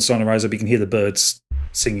 The sun's starting to rise up. You can hear the birds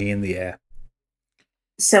singing in the air.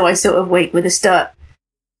 So I sort of wake with a start.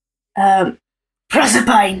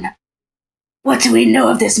 Proserpine, what do we know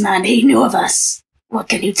of this man? He knew of us. What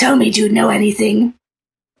can you tell me? Do you know anything?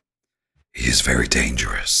 He is very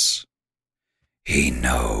dangerous. He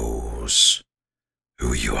knows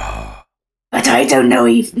who you are. But I don't know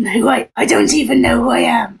even who I don't even know who I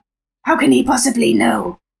am. How can he possibly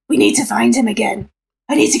know? We need to find him again.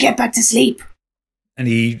 I need to get back to sleep. And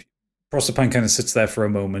Proserpine kind of sits there for a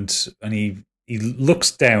moment, and he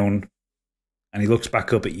looks down, and he looks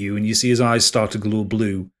back up at you, and you see his eyes start to glow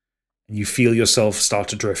blue, and you feel yourself start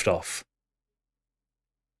to drift off.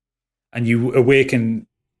 And you awaken,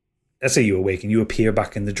 let's say you awaken, you appear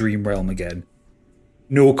back in the dream realm again.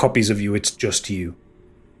 No copies of you, it's just you.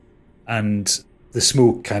 And the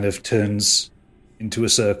smoke kind of turns into a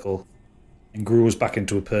circle and grows back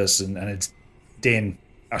into a person, and it's Dane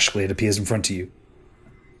Ashglade appears in front of you.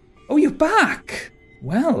 "Oh, you're back!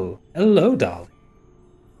 Well, hello, darling."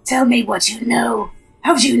 Tell me what you know.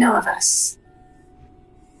 How do you know of us?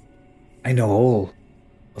 "I know all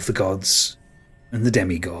of the gods and the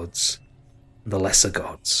demigods and the lesser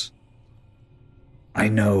gods. I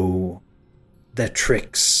know their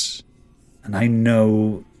tricks, and I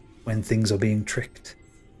know when things are being tricked."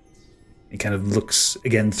 He kind of looks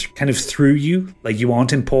again, kind of through you, like you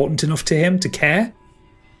aren't important enough to him to care,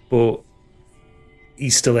 but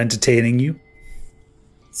he's still entertaining you.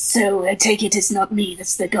 So I take it it's not me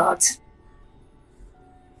that's the god.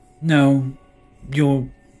 No, you're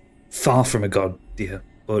far from a god, dear,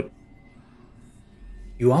 but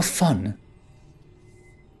you are fun.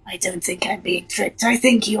 I don't think I'm being tricked. I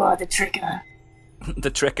think you are the tricker.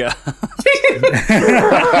 The tricker.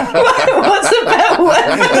 What's the better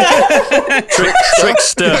word?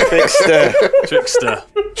 Trickster.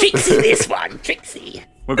 Trixie, this one. Trixie.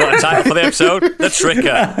 We've got a title for the episode. The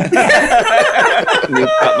Tricker. New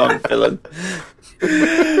Batman villain.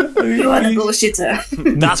 You are the bullshitter.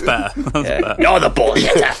 That's better. Better. You're the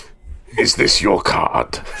bullshitter. Is this your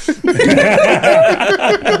card?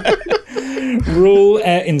 Roll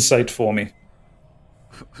insight for me.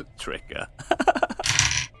 Tricker.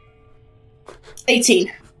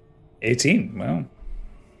 18. 18, wow.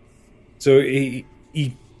 So he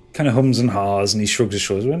kind of hums and haws, and he shrugs his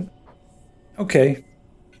shoulders and went, "Okay,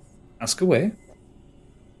 ask away.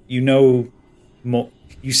 You know more.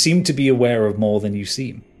 You seem to be aware of more than you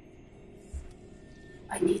seem."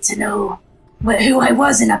 I need to know who I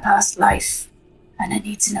was in a past life, and I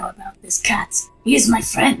need to know about this cat. He is my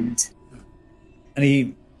friend. And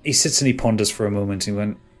he sits and he ponders for a moment, and he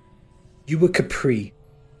went, "You were Capri.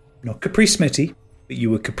 Not Capri Smitty, but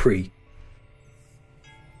you were Capri.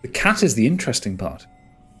 The cat is the interesting part.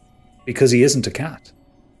 because he isn't a cat.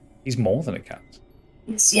 He's more than a cat.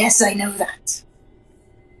 Yes, I know that.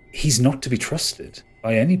 He's not to be trusted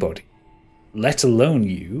by anybody, let alone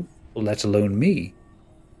you, or let alone me.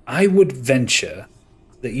 I would venture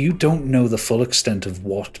that you don't know the full extent of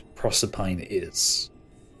what Proserpine is.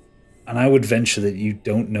 And I would venture that you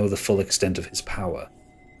don't know the full extent of his power.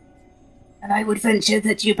 And I would venture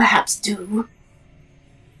that you perhaps do.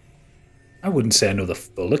 I wouldn't say I know the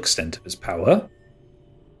full extent of his power.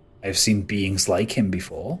 I've seen beings like him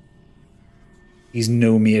before. He's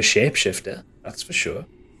no mere shapeshifter, that's for sure.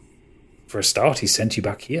 For a start, he sent you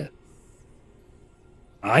back here.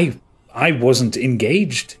 I wasn't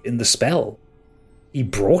engaged in the spell. He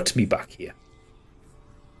brought me back here.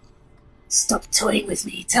 Stop toying with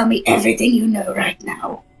me. Tell me everything you know right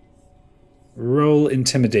now. Roll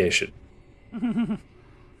intimidation.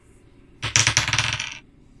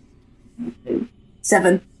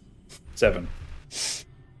 7.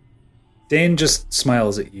 Dane just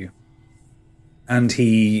smiles at you. And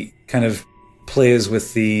he kind of plays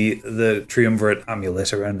with the triumvirate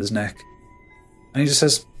amulet around his neck. And he just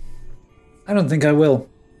says, I don't think I will.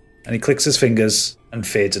 And he clicks his fingers and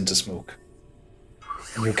fades into smoke.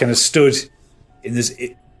 And you're kind of stood in this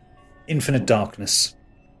infinite darkness.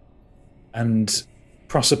 And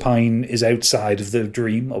Proserpine is outside of the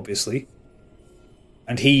dream, obviously.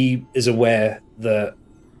 And he is aware that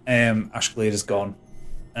Ashglade is gone.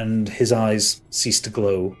 And his eyes cease to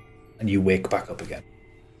glow. And you wake back up again.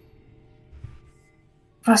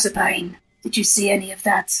 Proserpine, did you see any of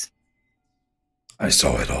that? I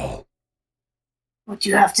saw it all. What do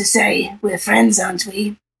you have to say? We're friends, aren't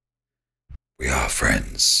we? We are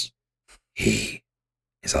friends. He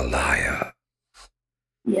is a liar.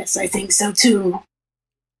 Yes, I think so too.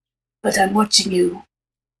 But I'm watching you.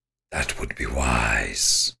 That would be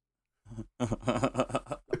wise.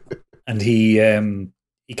 And he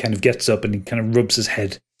kind of gets up and he kind of rubs his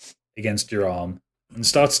head against your arm and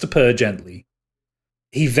starts to purr gently.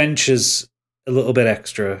 He ventures a little bit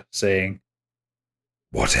extra, saying,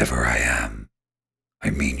 Whatever I am, I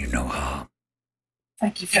mean you no harm.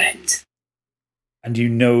 Thank you, friend. And you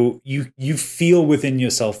know, you feel within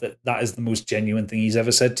yourself that that is the most genuine thing he's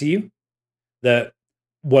ever said to you. That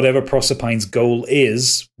whatever Proserpine's goal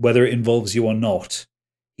is, whether it involves you or not,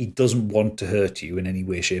 he doesn't want to hurt you in any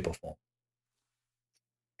way, shape, or form.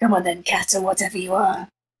 Come on then, cat, or whatever you are.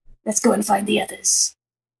 Let's go and find the others.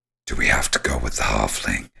 Do we have to go with the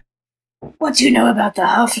halfling? What do you know about the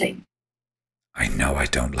halfling? I know I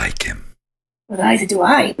don't like him. Well, neither do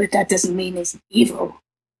I, but that doesn't mean he's evil.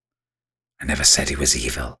 I never said he was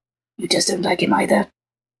evil. You just don't like him either.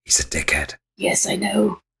 He's a dickhead. Yes, I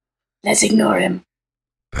know. Let's ignore him.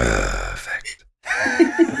 Perfect.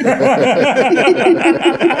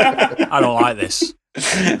 I don't like this.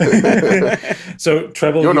 So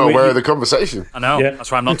Treble, you're not aware of the conversation. I know. Yeah. That's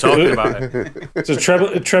why I'm not talking about it. So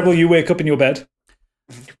Treble, you wake up in your bed.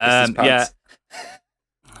 Yeah.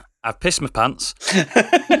 I've pissed my pants.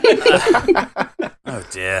 Oh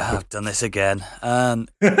dear, I've done this again.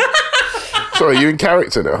 Sorry, are you in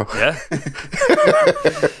character now? Yeah.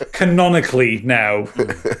 Canonically now,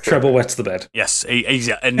 Treble wets the bed. Yes, he's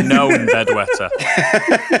a known bedwetter.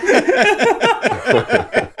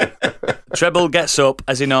 Treble gets up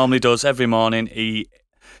as he normally does every morning.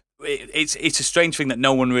 It's a strange thing that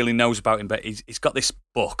no one really knows about him, but he's got this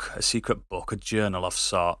book, a secret book, a journal of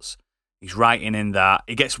sorts. He's writing in that.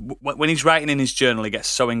 When he's writing in his journal, he gets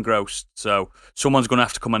so engrossed. So someone's going to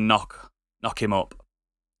have to come and knock him up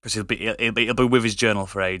because he'll be with his journal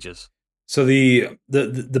for ages. So the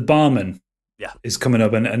barman, is coming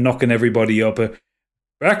up and knocking everybody up.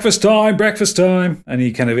 Breakfast time! And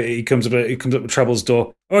he comes up to Treble's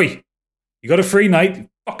door. Oi, you got a free night?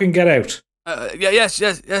 Fucking get out!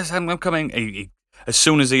 Yes. I'm coming. He, as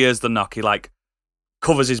soon as he hears the knock, he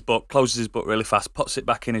covers his book, closes his book really fast, puts it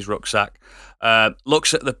back in his rucksack,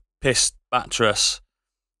 looks at the pissed mattress,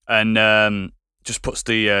 and just puts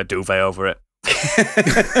the duvet over it.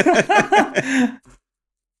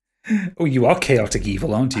 Oh, you are chaotic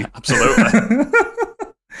evil, aren't you? Absolutely.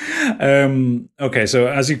 Okay, so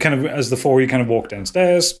as the four of you kind of walk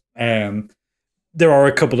downstairs, there are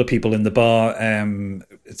a couple of people in the bar.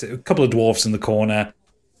 It's a couple of dwarfs in the corner.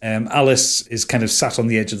 Alice is kind of sat on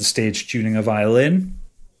the edge of the stage tuning a violin.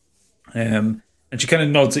 And she kind of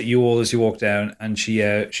nods at you all as you walk down, and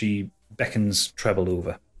she beckons Treble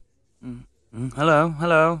over.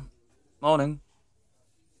 Hello. Morning.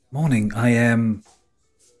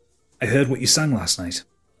 I heard what you sang last night.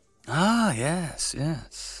 Ah, yes.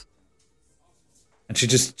 And she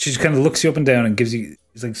kind of looks you up and down and gives you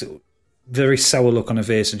a very sour look on her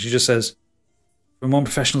face, and she just says, "From one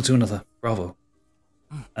professional to another, bravo."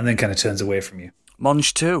 and then kind of turns away from you.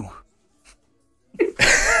 Monge too.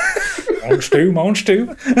 Monge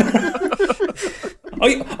too.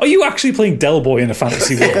 Are you actually playing Del Boy in a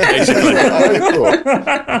fantasy world?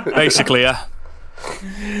 Basically, yeah.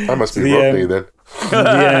 That must be Rodney then.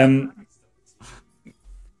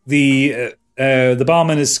 The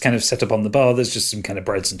barman is kind of set up on the bar. There's just some kind of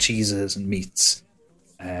breads and cheeses and meats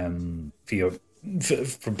for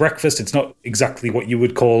breakfast. It's not exactly what you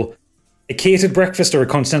would call a catered breakfast or a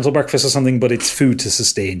continental breakfast or something, but it's food to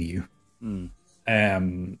sustain you.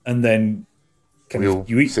 And then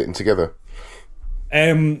you eat sitting together.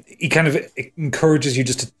 He kind of encourages you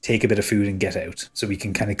just to take a bit of food and get out, so we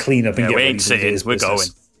can kind of clean up and get we ready ain't for the sitting. day's We're business.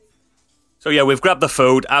 going. So yeah, we've grabbed the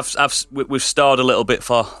food. We've starred a little bit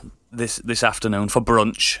for this afternoon for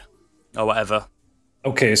brunch or whatever.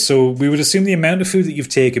 Okay, so we would assume the amount of food that you've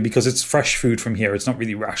taken, because it's fresh food from here, it's not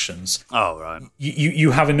really rations. Oh right.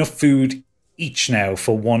 You have enough food each now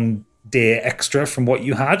for 1 day extra from what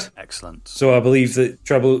you had. Excellent. So I believe that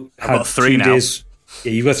Treble had got 3 now. days.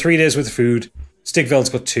 Yeah, you've got 3 days worth of food. Stigveld's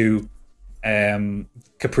got 2.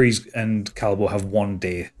 Capri's and Calbo have 1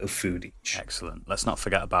 day of food each. Excellent. Let's not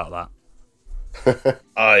forget about that.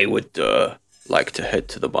 I would like to head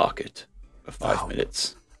to the market for 5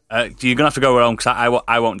 minutes. You're going to have to go around, because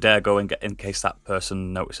I won't dare go and get, in case that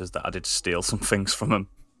person notices that I did steal some things from him.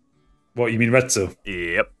 What, you mean Retzo?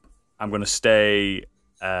 Yep. I'm going to stay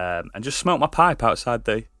and just smoke my pipe outside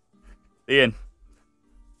the inn.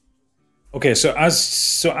 Okay, so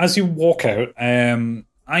as you walk out,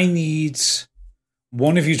 I need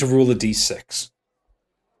one of you to roll a d6.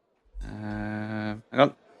 Hang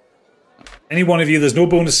on. Any one of you, there's no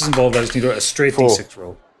bonuses involved, I just need a straight 4. d6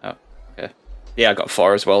 roll. Oh, okay. Yeah, I got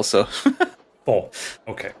 4 as well, so... 4.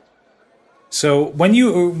 Okay. So when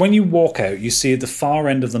you walk out, you see at the far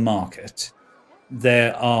end of the market,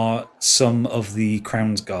 there are some of the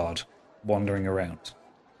Crown's Guard wandering around.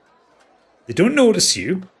 They don't notice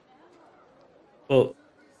you, but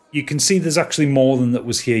you can see there's actually more than that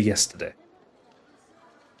was here yesterday.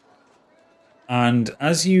 And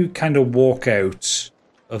as you kind of walk out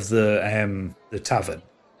of the tavern,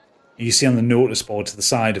 you see on the notice board to the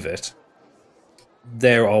side of it,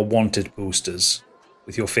 there are wanted posters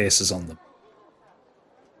with your faces on them.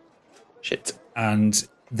 Shit. And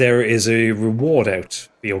there is a reward out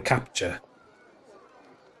for your capture.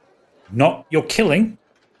 Not your killing.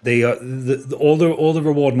 They are all the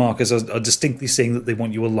reward markers are distinctly saying that they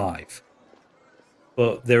want you alive.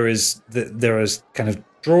 But there is kind of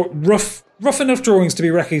rough enough drawings to be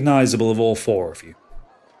recognizable of all 4 of you.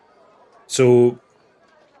 So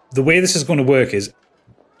the way this is going to work is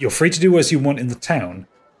you're free to do as you want in the town,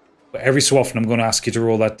 but every so often I'm going to ask you to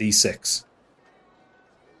roll that d6.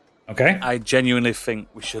 Okay? I genuinely think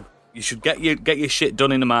you should get your shit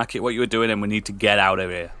done in the market, what you were doing, and we need to get out of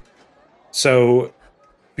here. So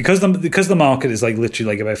because the market is like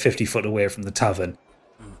literally like about 50 foot away from the tavern,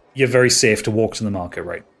 you're very safe to walk to the market,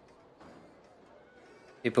 right?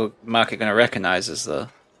 People market going to recognize us, though.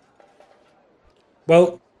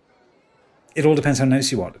 Well, it all depends how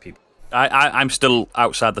nice you are to people. I'm still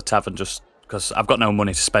outside the tavern just because I've got no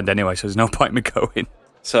money to spend anyway, so there's no point in me going.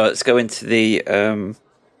 So let's go into the...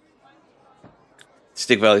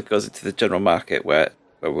 Stigveld goes into the general market where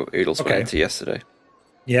Oodles went into yesterday.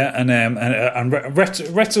 Yeah, and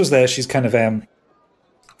Retzo's there. She's kind of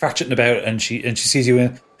ratcheting about, and she sees you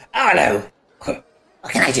in. Oh, hello. What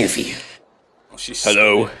can I do for you? Oh, she's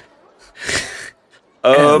hello.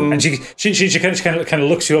 And she kind of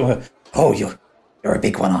looks you up. Oh, you're a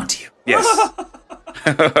big one, aren't you? Yes.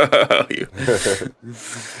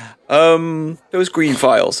 Those green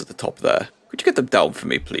vials at the top there. Could you get them down for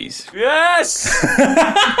me, please? Yes!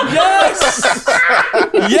 Yes!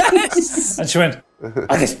 Yes! And she went,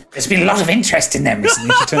 oh, there's been a lot of interest in them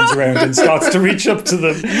recently. She turns around and starts to reach up to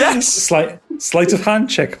them. Yes! Sleight of hand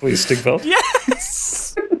check, please, Stigveld.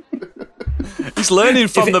 Yes! He's learning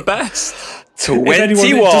from the best. 21. If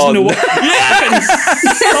anyone doesn't know what... Yes!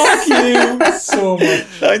 Fuck you so much.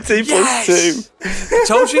 19 plus 2. I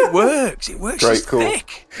told you it works. It works. Great, She's cool.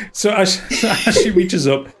 thick. So as she reaches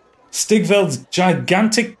up, Stigveld's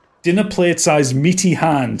gigantic dinner plate-sized meaty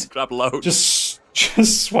hand Grab load. just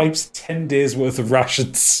swipes 10 days worth of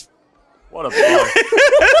rations. What a boy.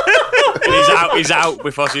 And he's out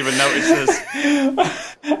before she even notices.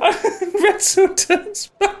 Retzo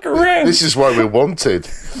turns back around. This is why we're wanted.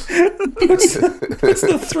 puts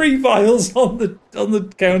the 3 vials on the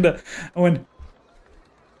counter. I went,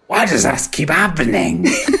 Why does that keep happening?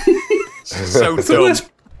 So dumb.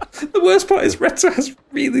 The worst part is Retzo has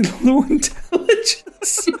really low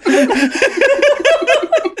intelligence.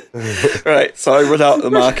 Right, so I run out of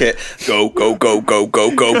the market. Go, go, go, go,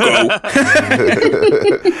 go, go, go.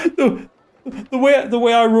 The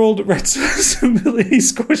way I rolled at Red's ability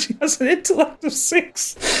score, she has an intellect of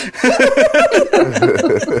 6.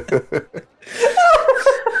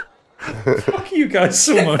 Fuck you guys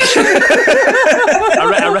so much.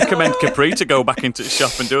 I recommend Capri to go back into the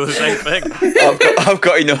shop and do the same thing. I've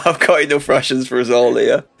got enough rations for us all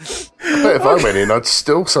here. I bet if I went in, I'd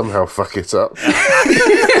still somehow fuck it up.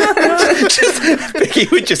 Vicky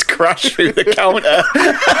would just crash through the counter.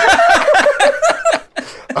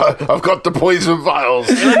 I've got the poison vials.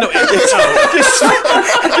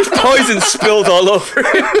 Just poison spilled all over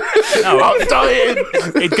him. No, I'm dying.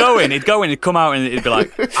 He'd go in, he'd come out, and he'd be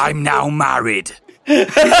like, "I'm now married."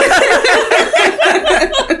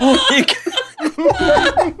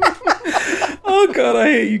 Oh God, I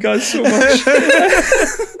hate you guys so much.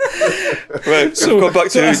 Right, we've gone back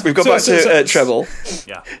to Treble.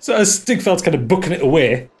 Yeah. So as Stigveld's kind of booking it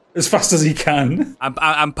away as fast as he can, I'm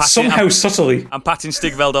patting, somehow subtly. I'm patting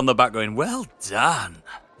Stigveld on the back, going, "Well done."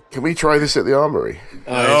 Can we try this at the armory?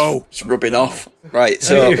 No, it's rubbing off. Right,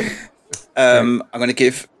 so I'm going to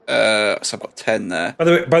give. So I've got 10 there. By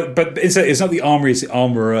the way, but it's not the armory; it's the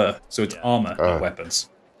armorer. So it's armor, not weapons.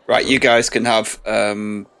 Right, you guys can have.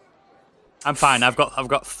 I'm fine. I've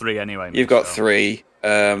got 3 anyway. You've got 3.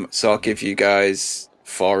 So I'll give you guys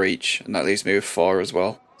 4 each, and that leaves me with 4 as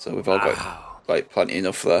well. So we've all got plenty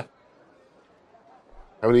enough there.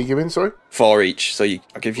 How many are you giving? Sorry, 4 each. So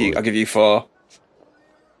I'll give you 4.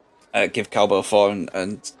 Give Calbo 4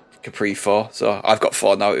 and Capri 4. So I've got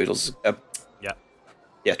 4 now. Oodles.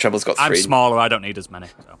 Yeah, Treble's got 3. I'm smaller. I don't need as many.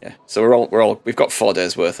 So. Yeah. So we've got 4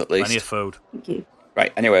 days worth at least. Plenty of food. Thank you.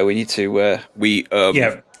 Right. Anyway, we need to.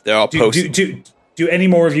 There are posts. Do any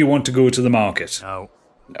more of you want to go to the market? No.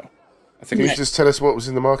 I think can you just tell us what was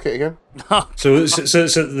in the market again? So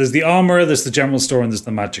there's the armorer, there's the general store, and there's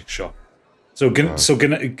the magic shop. So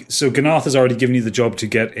Ganath has already given you the job to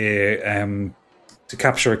get to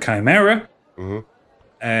capture a chimera.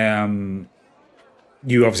 Mm-hmm.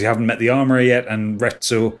 You obviously haven't met the armorer yet, and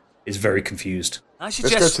Retzo is very confused. Let's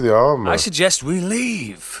go to the armorer. I suggest we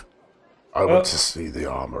leave. I want to see the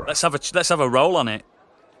armorer. Let's have a roll on it.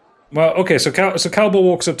 Well, okay. So Calbo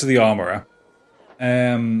walks up to the armorer.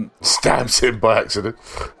 Stabs him by accident.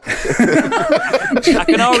 I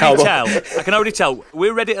can already tell.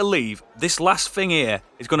 We're ready to leave. This last thing here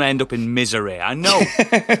is going to end up in misery. I know.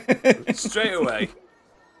 Straight away.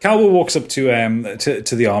 Calbo walks up to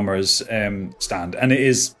the armorer's stand, and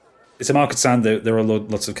it's a market stand. There are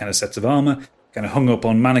lots of kind of sets of armor, kind of hung up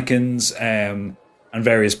on mannequins, and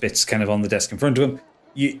various bits kind of on the desk in front of him.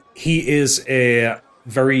 He is a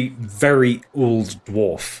very, very old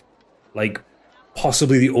dwarf, like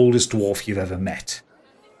possibly the oldest dwarf you've ever met.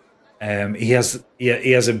 He has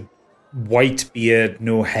a white beard,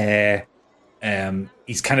 no hair.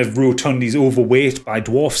 He's kind of rotund. He's overweight by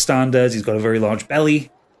dwarf standards. He's got a very large belly.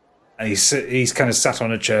 And he's kind of sat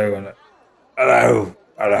on a chair and, hello.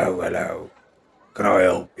 Can I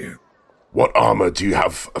help you? What armor do you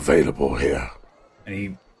have available here?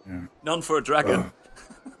 And none for a dragon.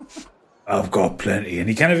 I've got plenty. And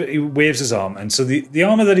he waves his arm. And so the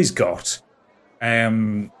armor that he's got,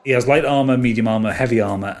 he has light armor, medium armor, heavy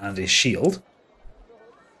armor, and his shield.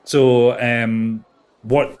 So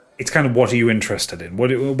what are you interested in?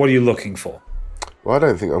 What are you looking for? Well, I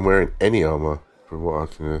don't think I'm wearing any armor from what I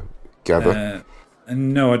can gather.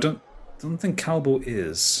 No, I don't think Calbo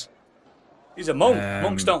is. He's a monk.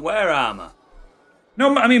 Monks don't wear armor.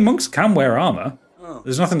 No, I mean monks can wear armor. Oh.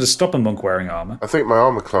 There's nothing to stop a monk wearing armor. I think my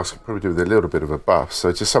armor class could probably do with a little bit of a buff,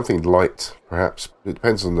 so just something light, perhaps. It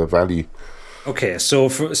depends on the value. Okay, so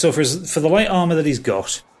for the light armor that he's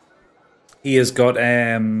got, he has got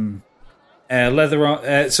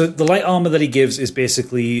leather. So the light armor that he gives is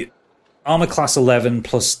basically armor class 11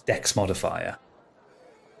 plus Dex modifier.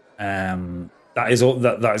 That is all.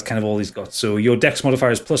 That is kind of all he's got. So your Dex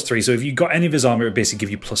modifier is +3. So if you got any of his armor, it would basically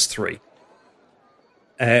give you +3.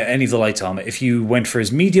 Any of the light armor. If you went for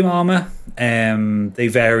his medium armor, they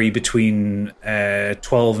vary between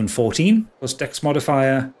 12 and 14 plus Dex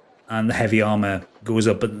modifier, and the heavy armor goes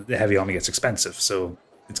up, but the heavy armor gets expensive. So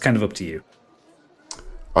it's kind of up to you.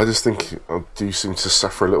 I just think I do seem to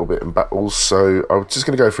suffer a little bit in battles, so I'm just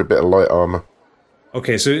going to go for a bit of light armor.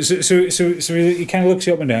 Okay, so he kind of looks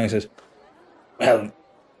you up and down and says, "Well,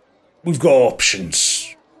 we've got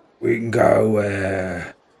options. We can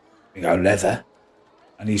go leather."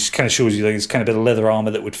 And he kind of shows you like it's kind of a bit of leather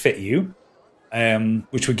armor that would fit you,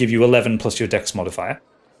 which would give you 11 plus your Dex modifier.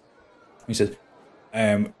 He says,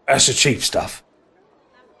 "That's the cheap stuff.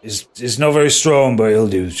 It's not very strong, but it'll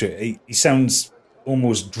do." He sounds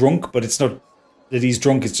almost drunk, but it's not that he's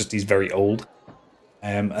drunk, it's just he's very old.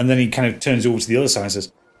 And then he kind of turns over to the other side and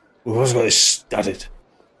says, "We've also got this studded."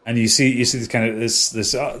 And you see this kind of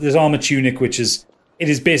this armor tunic, which is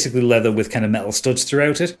basically leather with kind of metal studs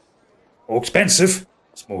throughout it. More expensive,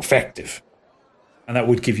 it's more effective. And that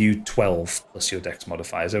would give you 12 plus your dex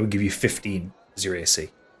modifiers. That would give you 15 as your AC.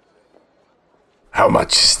 How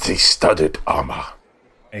much is the studded armor?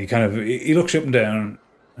 And he looks up and down,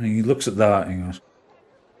 and he looks at that, and he goes,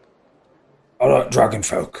 "All right, dragon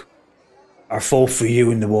folk, I fought for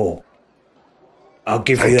you in the war. I'll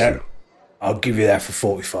give you that. I'll give you that for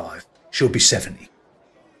 45. She'll be 70."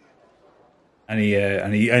 And he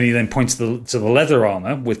then points to the leather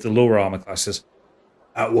armor with the lower armor classes.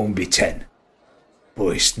 "That won't be 10,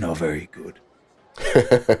 but it's not very good."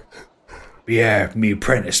 But yeah, me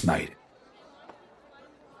apprentice made it.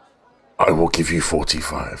 I will give you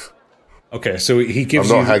 45. Okay, so he gives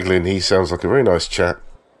you... I'm not haggling. He sounds like a very nice chap.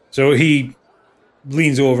 So he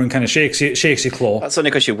leans over and kind of shakes your claw. That's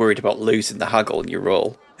only because you're worried about losing the haggle in your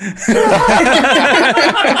roll. End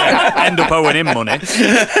up owing him money.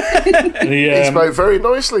 He spoke very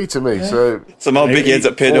nicely to me, so... Somehow Biggie ends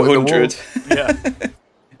up paying 100. Yeah.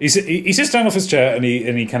 He sits down off his chair and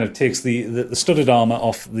he kind of takes the studded armor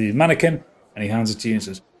off the mannequin and he hands it to you and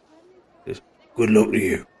says, "Good luck to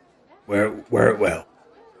you. Wear it well."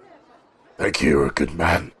 Thank you, you're a good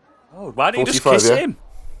man. Oh, why don't you just kiss him?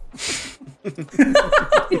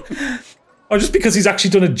 Or just because he's actually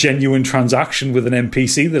done a genuine transaction with an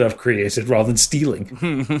NPC that I've created rather than stealing.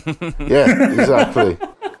 Yeah, exactly.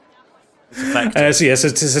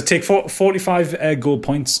 So take 45 gold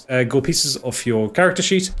pieces off your character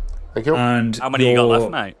sheet. Thank you. And how many you got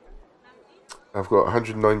left, mate? I've got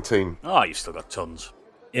 119. Oh, you've still got tons.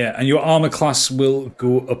 Yeah, and your armor class will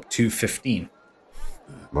go up to 15.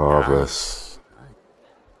 Marvellous.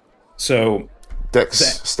 So... Dex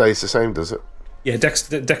stays the same, does it? Yeah, Dex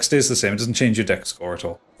stays the same. It doesn't change your Dex score at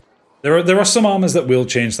all. There are some armors that will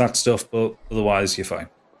change that stuff, but otherwise you're fine.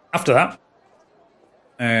 After that,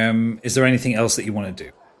 is there anything else that you want to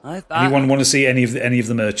do? Anyone want to see any of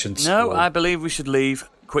the merchants? No, I believe we should leave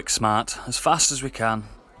quick smart, as fast as we can.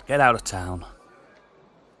 Get out of town.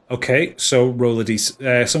 Okay, so roll a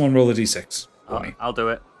someone roll a d6. I'll do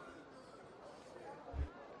it.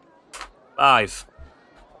 5.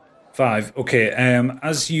 5. Okay.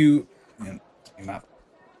 As you map.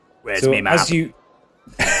 Where's my map?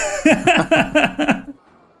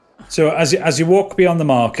 So as you walk beyond the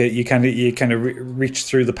market, you kind of reach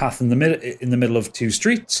through the path in the middle of two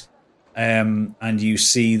streets, and you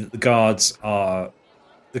see that the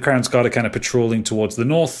Crown's Guard are kind of patrolling towards the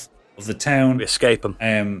north of the town. We escape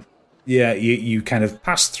them. Yeah, you kind of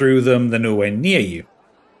pass through them. They're nowhere near you.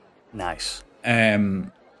 Nice.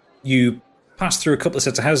 You pass through a couple of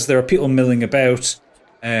sets of houses. There are people milling about.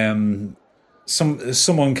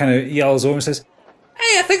 Someone kind of yells over and says,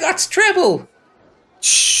 "Hey, I think that's Treble."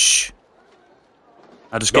 Shh.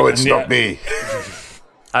 No, it's not me.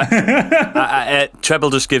 Treble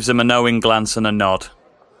just gives him a knowing glance and a nod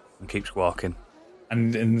and keeps walking.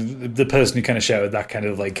 And the person who kind of shouted that kind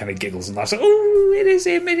of giggles and laughs. "Oh, it is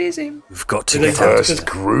him! It is him!" We've got to get out of here. First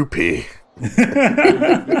groupie.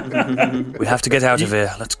 We have to get out of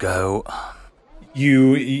here. Let's go.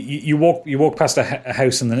 You walk past a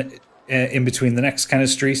house in between the next kind of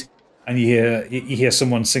street, and you hear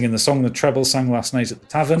someone singing the song that Treble sang last night at the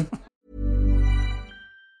tavern.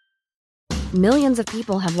 Millions of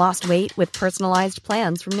people have lost weight with personalized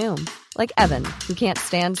plans from Noom. Like Evan, who can't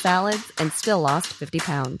stand salads and still lost 50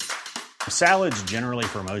 pounds. Salads generally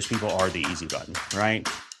for most people are the easy button, right?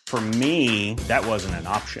 For me, that wasn't an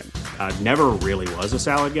option. I never really was a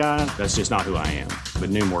salad guy. That's just not who I am. But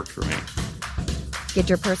Noom worked for me. Get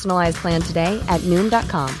your personalized plan today at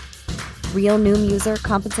Noom.com. Real Noom user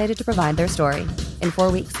compensated to provide their story. In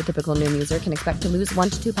 4 weeks, the typical Noom user can expect to lose 1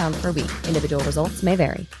 to 2 pounds per week. Individual results may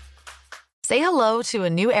vary. Say hello to a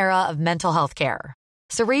new era of mental health care.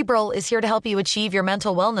 Cerebral is here to help you achieve your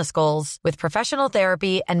mental wellness goals with professional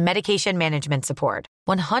therapy and medication management support.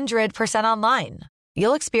 100% online.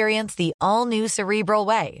 You'll experience the all-new Cerebral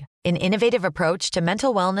Way, an innovative approach to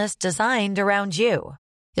mental wellness designed around you.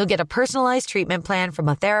 You'll get a personalized treatment plan from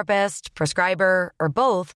a therapist, prescriber, or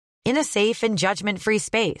both in a safe and judgment-free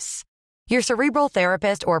space. Your Cerebral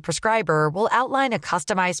therapist or prescriber will outline a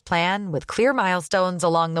customized plan with clear milestones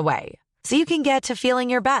along the way, so you can get to feeling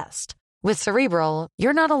your best. With Cerebral,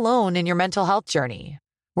 you're not alone in your mental health journey.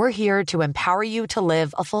 We're here to empower you to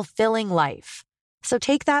live a fulfilling life. So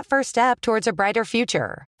take that first step towards a brighter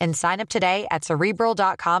future and sign up today at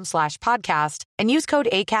Cerebral.com/podcast and use code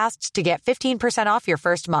ACAST to get 15% off your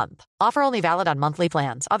first month. Offer only valid on monthly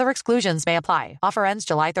plans. Other exclusions may apply. Offer ends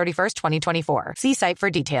July 31st, 2024. See site for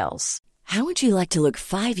details. How would you like to look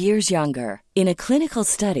 5 years younger? In a clinical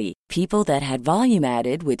study, people that had volume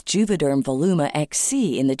added with Juvederm Voluma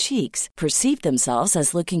XC in the cheeks perceived themselves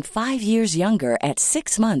as looking 5 years younger at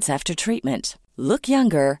 6 months after treatment. Look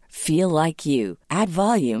younger, feel like you. Add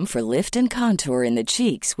volume for lift and contour in the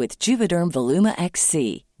cheeks with Juvederm Voluma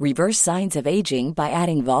XC. Reverse signs of aging by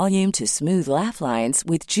adding volume to smooth laugh lines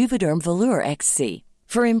with Juvederm Volure XC.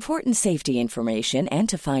 For important safety information and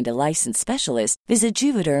to find a licensed specialist, visit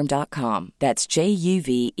Juvederm.com. That's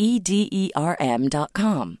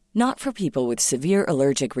JUVEDERM.com. Not for people with severe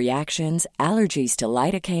allergic reactions, allergies to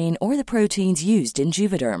lidocaine, or the proteins used in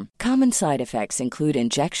Juvederm. Common side effects include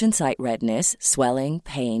injection site redness, swelling,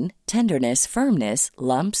 pain, tenderness, firmness,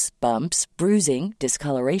 lumps, bumps, bruising,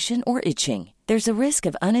 discoloration, or itching. There's a risk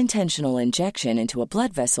of unintentional injection into a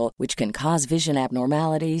blood vessel, which can cause vision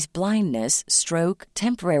abnormalities, blindness, stroke,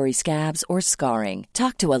 temporary scabs, or scarring.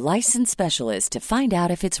 Talk to a licensed specialist to find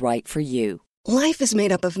out if it's right for you. Life is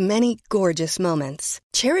made up of many gorgeous moments.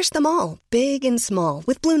 Cherish them all, big and small,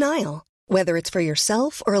 with Blue Nile. Whether it's for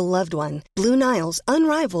yourself or a loved one, Blue Nile's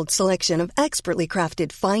unrivaled selection of expertly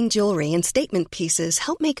crafted fine jewelry and statement pieces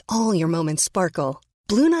help make all your moments sparkle.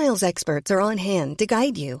 Blue Nile's experts are on hand to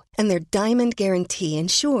guide you, and their diamond guarantee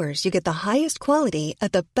ensures you get the highest quality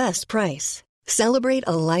at the best price. Celebrate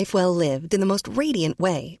a life well lived in the most radiant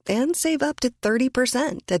way and save up to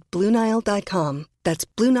 30% at BlueNile.com. That's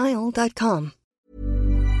BlueNile.com.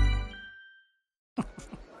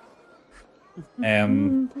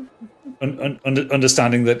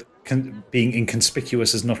 Understanding that being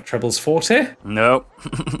inconspicuous is not Treble's forte. No.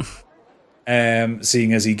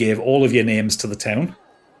 Seeing as he gave all of your names to the town.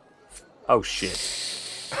 Oh shit!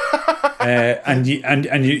 And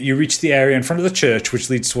you reach the area in front of the church,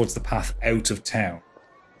 which leads towards the path out of town.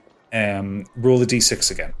 Roll the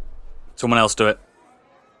d6 again. Someone else do it.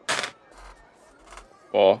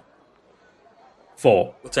 4.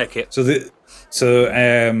 We'll take it. So there's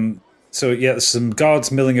some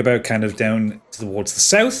guards milling about, kind of down towards the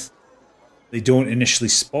south. They don't initially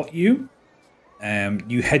spot you.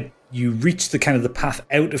 You reach the kind of the path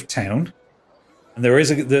out of town, and there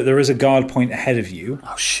is a guard point ahead of you.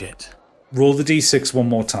 Oh shit! Roll the d6 one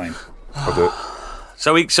more time. I'll do it.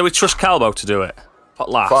 So we trust Calbo to do it. What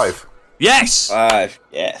laugh? 5. Yes. 5.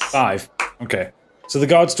 Yes. 5. Okay. So the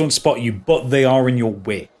guards don't spot you, but they are in your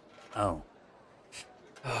way. Oh,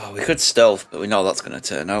 we could stealth, but we know that's going to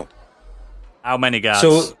turn out. How many guards?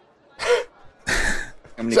 So,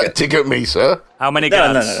 Is that a dig at me, sir? How many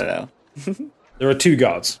guards? No. There are 2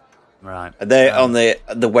 guards. Right. Are they on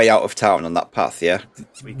the way out of town on that path? Yeah.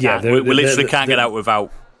 We literally can't get out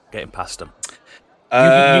without getting past them.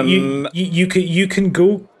 You can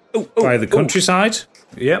go by the countryside.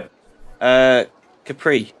 Yep.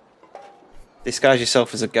 Capri, disguise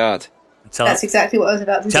yourself as a guard. That's exactly what I was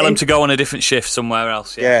about to Tell do. them to go on a different shift somewhere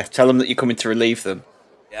else. Yeah. Tell them that you're coming to relieve them.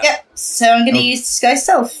 Yep. So I'm going to use disguise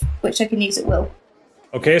self, which I can use at will.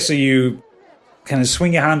 Okay, so you kind of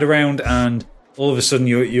swing your hand around, and all of a sudden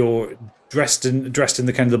you're dressed in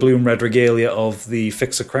the kind of the blue and red regalia of the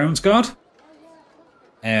Fixer Crowns Guard.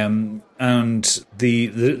 And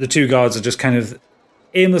the 2 guards are just kind of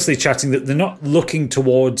aimlessly chatting. That they're not looking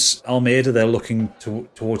towards Almeida; they're looking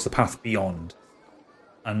towards the path beyond.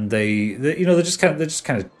 And they're just kind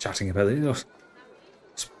of chatting about it.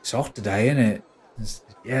 It's hot today, isn't it?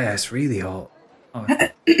 It's really hot. Oh.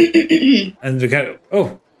 And they go,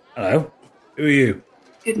 oh, hello. Who are you?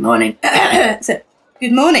 Good morning.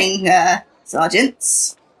 Good morning,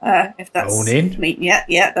 sergeants. If that's Morning. me,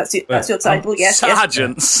 yeah, that's it. That's your title. Yes,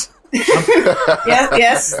 sergeants.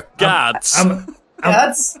 Yes. Guards.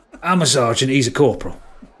 Guards. I'm a sergeant. He's a corporal.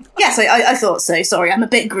 Yes, I thought so. Sorry, I'm a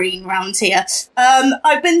bit green round here.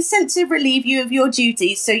 I've been sent to relieve you of your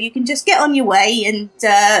duties, so you can just get on your way. And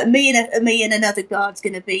me and another guard's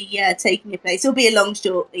going to be taking your place. It'll be along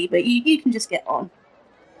shortly, but you can just get on.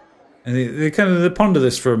 And they ponder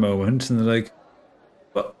this for a moment, and they're like,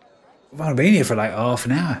 "But I've only been here for like half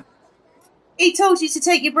an hour." He told you to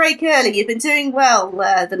take your break early. You've been doing well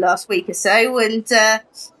the last week or so, and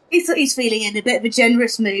he's feeling in a bit of a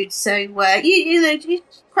generous mood. So you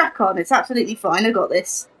crack on. It's absolutely fine. I got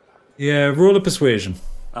this. Yeah, roll a persuasion.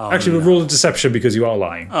 Actually, we'll roll a deception because you are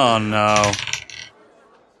lying. Oh no.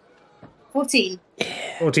 14.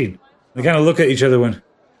 14. They kind of look at each other when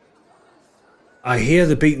I hear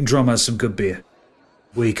the beaten drum has some good beer.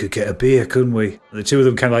 We could get a beer, couldn't we? And the 2 of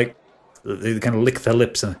them kind of lick their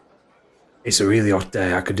lips and it's a really hot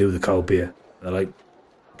day. I could do with a cold beer. They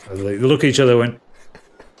look at each other and went,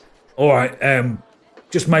 all right,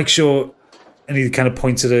 just make sure. And he kind of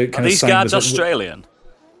pointed at kind Are of these guards Australian?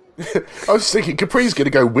 I was thinking Capri's going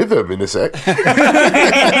to go with them in a sec.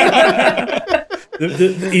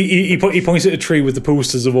 He points at a tree with the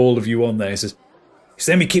posters of all of you on there. He says,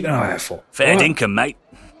 "Let me keep an eye out for." Fair dinkum, mate.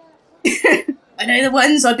 I know the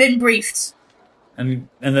ones. I've been briefed. And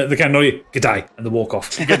they kind of know you. Good day, and they walk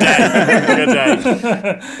off. Good day. Good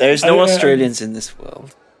day. There's no Australians in this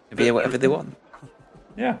world. They be whatever they want.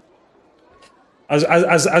 Yeah. As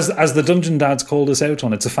the Dungeon Dads called us out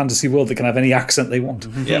on, it's a fantasy world that can have any accent they want.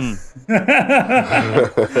 Yeah.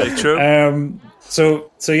 Very true.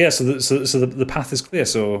 So the path is clear.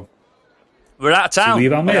 So we're out of town.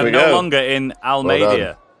 leave Almeida. We're no longer in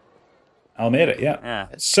Almeida. Almeida, yeah. Yeah.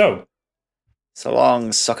 So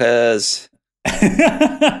long, suckers.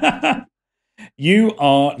 You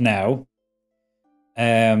are now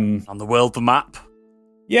on the world map.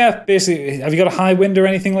 Yeah, basically. Have you got a high wind or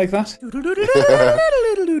anything like that?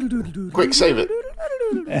 Quick, save it.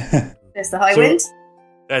 There's the high wind.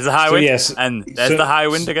 There's the high wind. Yes. And there's the high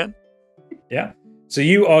wind again. Yeah. So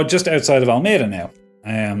you are just outside of Almeida now.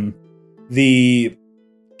 The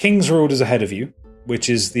King's Road is ahead of you, which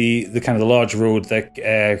is the kind of the large road that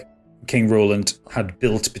King Roland had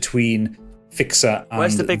built between Fixa and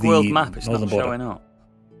where's the big world map? It's not border. showing up.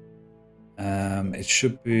 It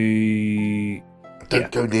should be.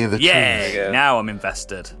 Don't go near the tree. Yeah, now I'm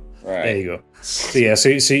invested. Right. There you go. So yeah, so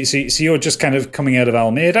you're just kind of coming out of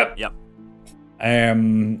Almeida. Yep.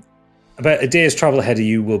 About a day's travel ahead of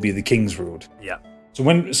you will be the King's Road. Yeah. So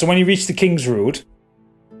when you reach the King's Road,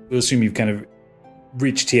 we'll assume you've kind of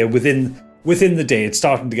reached here within the day. It's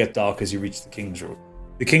starting to get dark as you reach the King's Road.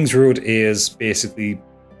 The King's Road is basically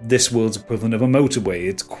this world's equivalent of a motorway.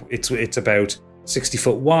 It's about 60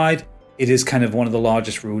 foot wide. It is kind of one of the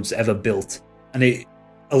largest roads ever built. And a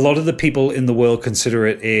lot of the people in the world consider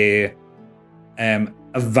it a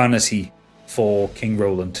vanity for King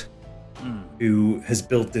Roland, who has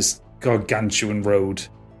built this gargantuan road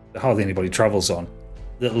that hardly anybody travels on,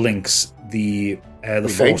 that links the He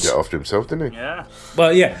fort. named it after himself, didn't he? Yeah.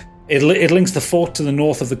 Well, yeah, it links the fort to the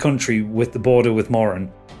north of the country with the border with Moran,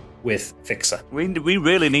 with Fixa. We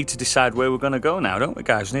really need to decide where we're going to go now, don't we,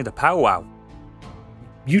 guys? We need a powwow.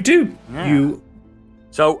 You do. Yeah.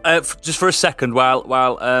 So, just for a second, while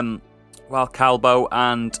Calbo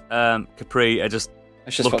and Capri are just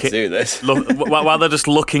about to do this. While they're just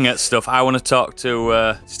looking at stuff, I want to talk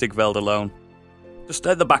to Stigveld alone, just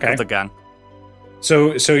at the back of the gang.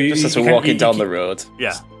 So you just as we're walking down the road.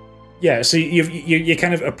 Yeah. Yeah, so you're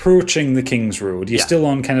kind of approaching the King's Road. You're still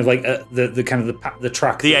on kind of like the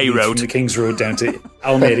track, the A road, from the King's Road down to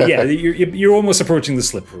Almeida. Yeah, you're almost approaching the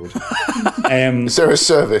slip road. Is there a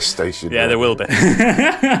service station? Yeah, there will be.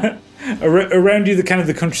 Around you,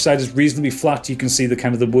 the countryside is reasonably flat. You can see the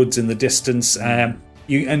kind of the woods in the distance. And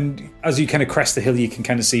as you kind of crest the hill, you can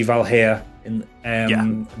kind of see Valhalla in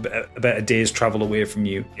about a day's travel away from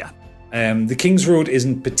you. Yeah. The King's Road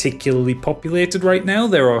isn't particularly populated right now.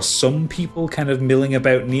 There are some people kind of milling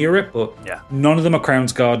about near it, but none of them are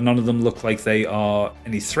Crown's Guard. None of them look like they are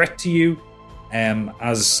any threat to you.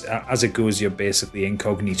 As it goes, you're basically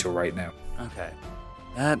incognito right now. Okay.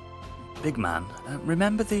 Big man,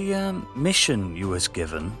 remember the mission you was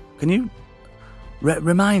given? Can you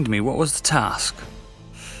remind me, what was the task?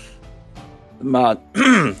 Man,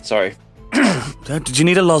 sorry. Did you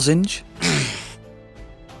need a lozenge?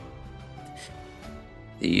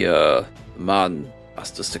 The man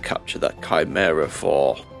asked us to capture that chimera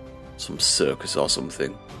for some circus or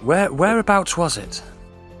something. Whereabouts was it?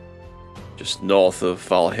 Just north of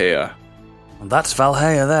Valhalla. Well, that's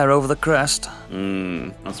Valhalla there, over the crest.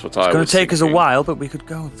 That's what I was It's going to take thinking. us a while, but we could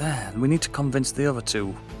go there. We need to convince the other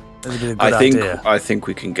two. That'd be a good idea. I think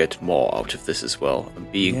we can get more out of this as well,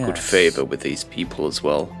 and be in good favour with these people as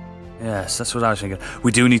well. Yes, that's what I was thinking.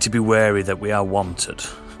 We do need to be wary that we are wanted,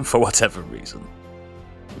 for whatever reason.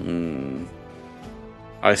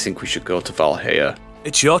 I think we should go to Valhalla.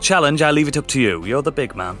 It's your challenge, I leave it up to you. You're the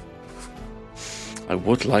big man. I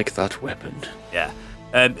would like that weapon. Yeah.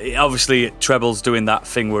 Obviously, Treble's doing that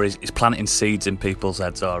thing where he's planting seeds in people's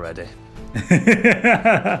heads already.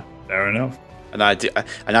 Fair enough. And I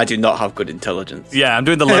do not have good intelligence. Yeah, I'm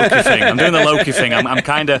doing the Loki thing. I'm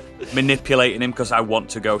kind of manipulating him because I want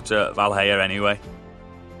to go to Valhalla anyway.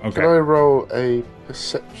 Okay. Can I roll a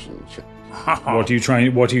perception check? What are you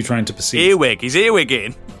trying to perceive? Earwig. He's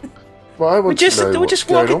earwigging. Well, we're just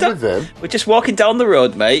walking down the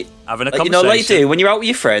road, mate. Having a conversation. conversation. You know, like you do when you're out with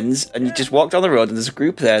your friends and you just walk down the road and there's a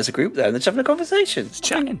group there, and they're just having a conversation. It's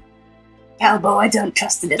chatting. Calbo, I don't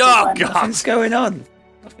trust the little Oh, one. God. Nothing's going on.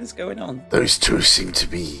 Nothing's going on. Those two seem to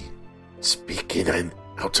be speaking and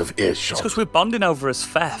out of It's earshot. because we're bonding over his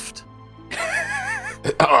theft.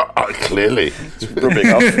 Clearly. It's rubbing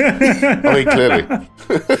off. I mean, clearly.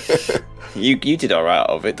 You did all right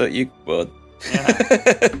of it, don't you, bud?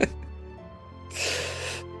 Yeah.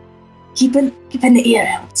 Keep an ear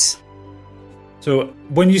out. So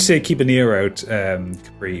when you say keep an ear out,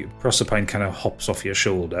 Capri, Proserpine kind of hops off your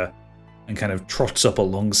shoulder and kind of trots up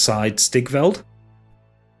alongside Stigveld.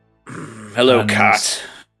 Hello, cat.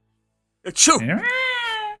 Achoo!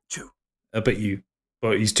 But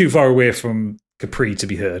he's too far away from Capri to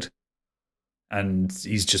be heard. And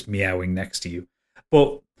he's just meowing next to you.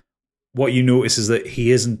 But what you notice is that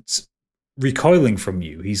he isn't recoiling from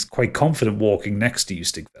you. He's quite confident walking next to you,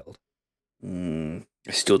 Stigveld. I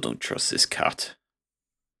still don't trust this cat.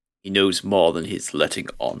 He knows more than he's letting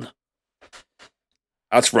on.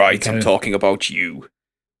 That's right, I'm talking about you.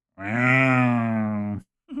 And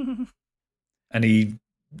he,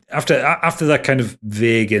 after that kind of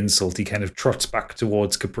vague insult, he kind of trots back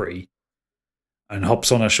towards Capri and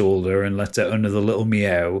hops on her shoulder and lets out another little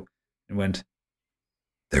meow and went,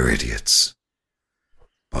 They're idiots.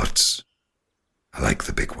 But I like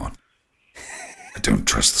the big one. I don't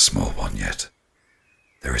trust the small one yet.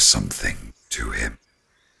 There is something to him.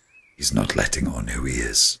 He's not letting on who he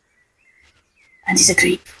is. And he's a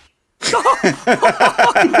creep. Fucking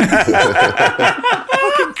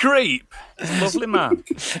creep. Lovely man.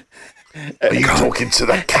 Are you talking to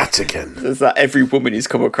that cat again? There's that every woman he's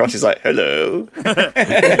come across is like, hello.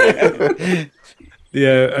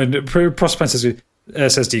 Yeah, and Proserpine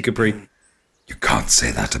says to you, Capri, You can't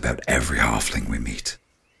say that about every halfling we meet.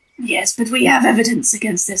 Yes, but we have evidence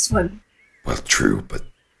against this one. Well, true, but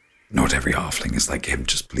not every halfling is like him.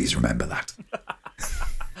 Just please remember that.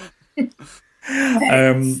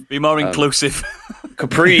 Be more inclusive.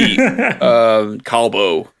 Capri,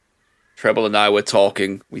 Calbo, Treble and I were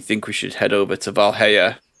talking. We think we should head over to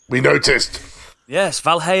Valhalla. We noticed. Yes,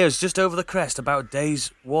 Valhalla's just over the crest, about a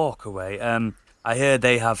day's walk away. I hear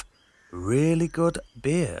they have really good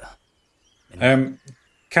beer.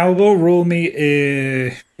 Calbo, roll me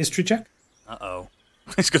a history check. Uh-oh.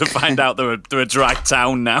 He's going to find out they're a dry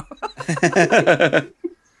town now.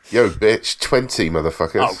 Yo, bitch, 20,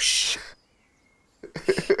 motherfuckers. Oh, shit.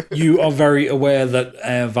 You are very aware that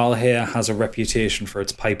Valhalla has a reputation for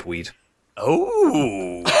its pipeweed.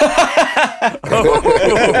 Oh.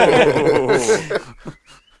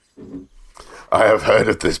 I have heard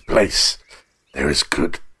of this place. There is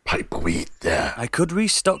good pipeweed there. I could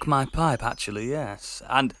restock my pipe, actually, yes.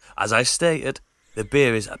 And, as I stated, the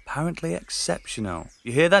beer is apparently exceptional.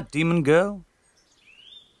 You hear that, demon girl?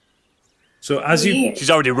 So as you... She's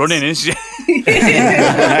already running, isn't she?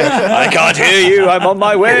 I can't hear you. I'm on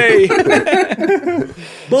my way. Bye,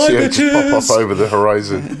 Just pop off over the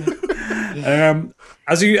horizon.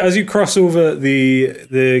 As you cross over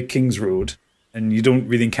the King's Road, and you don't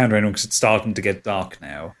really encounter anyone because it's starting to get dark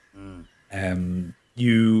now,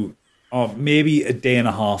 you are maybe a day and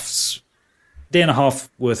a half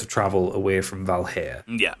worth of travel away from Valhalla.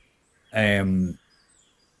 Yeah. Do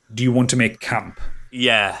you want to make camp?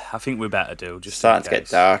 Yeah, I think we better do. Just starting to get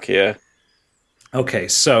dark here. Okay,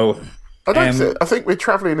 so I think we're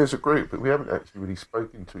travelling as a group, but we haven't actually really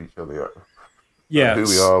spoken to each other yet. Yeah, who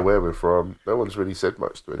we are, where we're from. No one's really said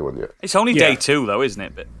much to anyone yet. It's only day 2, though, isn't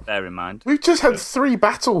it? But bear in mind. We've just had 3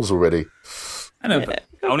 battles already. I know, but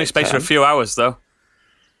only space for a few hours, though.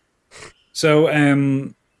 So,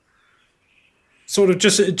 sort of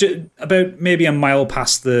just about maybe a mile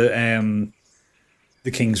past the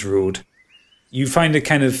King's Road, you find a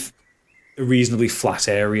kind of a reasonably flat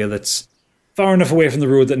area that's far enough away from the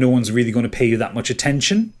road that no one's really going to pay you that much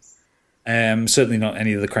attention. Certainly not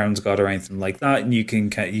any of the Crown's Guard or anything like that, and you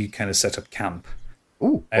kind of set up camp.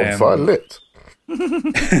 Ooh, on fire lit.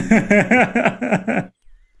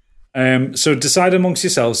 So decide amongst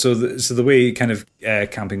yourselves. So the way kind of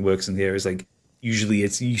camping works in here is like usually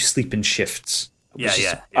you sleep in shifts.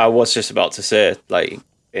 Yeah. I was just about to say, like,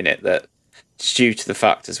 in it, that it's due to the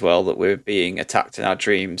fact as well that we're being attacked in our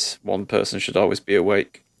dreams. One person should always be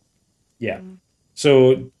awake. Yeah.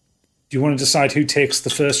 So, do you want to decide who takes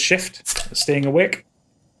the first shift, staying awake?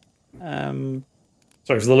 Sorry,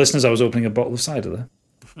 for the listeners, I was opening a bottle of cider there.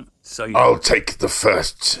 I'll take the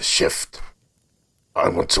first shift. I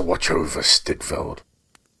want to watch over Stigveld.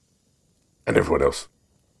 And everyone else.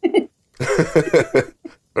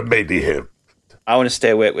 But mainly him. I want to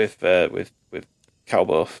stay awake with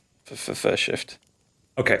Calbo for first shift.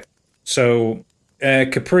 Okay. So,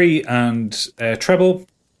 Capri and Treble,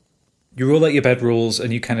 you roll out your bed rolls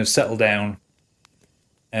and you kind of settle down.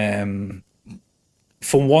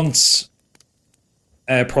 for once,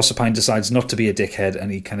 Proserpine decides not to be a dickhead,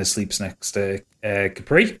 and he kind of sleeps next to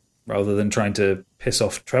Capri rather than trying to piss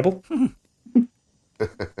off Treble.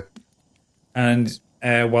 And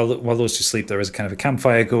while those two sleep, there is a kind of a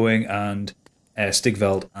campfire going, and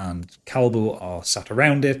Stigveld and Calbo are sat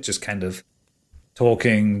around it, just kind of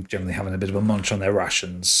talking, generally having a bit of a munch on their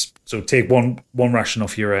rations. So take one ration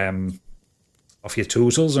off your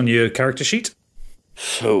totals on your character sheet.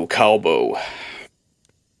 So, Calbo,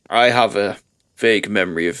 I have a vague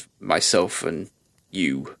memory of myself and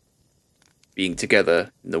you being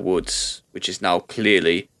together in the woods, which is now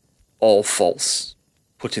clearly all false.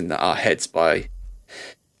 Putting our heads by...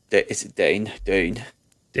 Is it Dane? Dane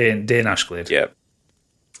Ashglade. Yeah.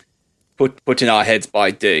 Putting our heads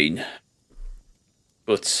by Dane.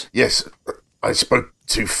 But... Yes, I spoke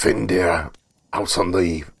to Findir out on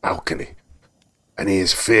the balcony, and he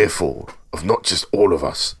is fearful of not just all of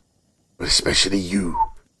us, but especially you.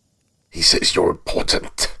 He says you're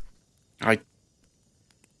important. I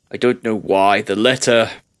don't know why. The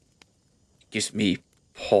letter gives me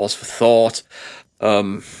pause for thought.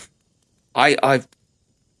 I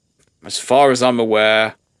as far as I'm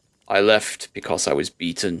aware, I left because I was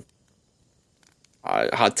beaten. I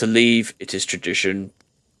had to leave. It is tradition.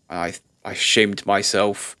 I shamed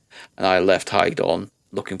myself, and I left Hydon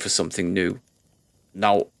looking for something new.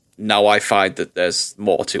 Now I find that there's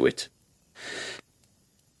more to it.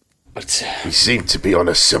 But we seem to be on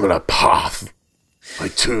a similar path. I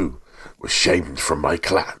too was shamed from my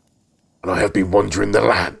clan, and I have been wandering the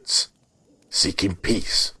lands, seeking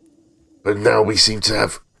peace. But now we seem to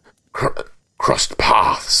have crossed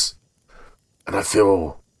paths, and I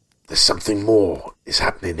feel there's something more is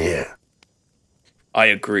happening here. I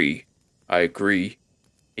agree.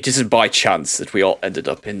 It isn't by chance that we all ended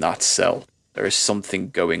up in that cell. There is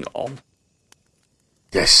something going on.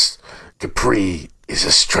 Yes, Capri is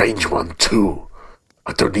a strange one too.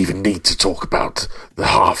 I don't even need to talk about the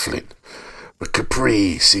halfling, but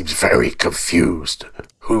Capri seems very confused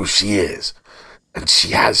who she is, and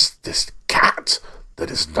she has this cat that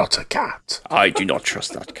is not a cat. I do not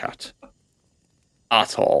trust that cat.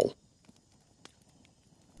 At all.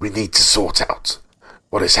 We need to sort out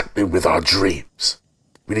what is happening with our dreams.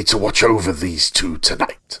 We need to watch over these two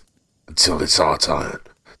tonight until it's our turn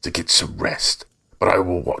to get some rest. But I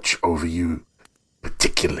will watch over you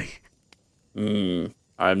particularly.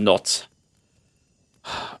 I'm not.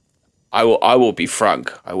 I will be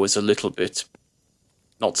frank. I was a little bit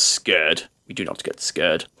not scared. We do not get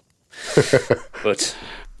scared. But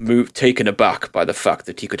taken aback by the fact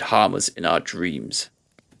that he could harm us in our dreams.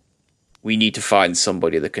 We need to find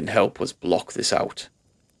somebody that can help us block this out.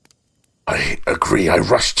 I agree. I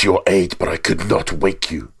rushed to your aid, but I could not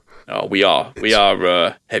wake you. Oh, we are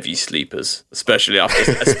heavy sleepers, especially after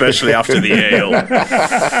the ale.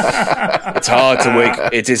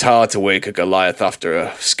 It is hard to wake a Goliath after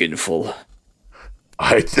a skinful.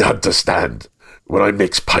 I understand. When I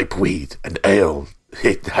mix pipeweed and ale,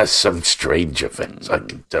 it has some strange effects, I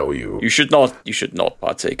can tell you. You should not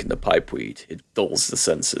partake in the pipeweed. It dulls the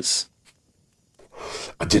senses.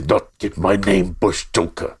 I did not get my name Bush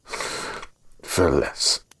Tulka for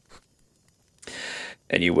less.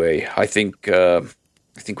 Anyway, I think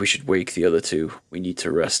we should wake the other two. We need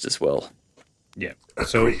to rest as well. Yeah.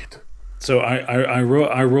 Agreed. So I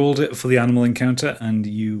rolled it for the animal encounter, and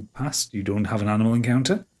you passed. You don't have an animal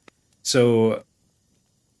encounter. So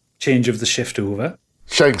change of the shift over.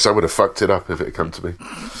 Shame, because I would have fucked it up if it had come to me.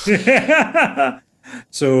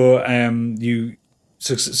 So you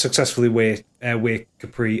successfully wake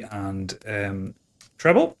Capri and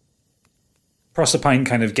Treble. Proserpine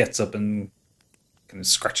kind of gets up and kind of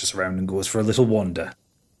scratches around and goes for a little wander,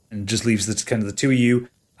 and just leaves the two of you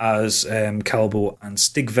as Calbo and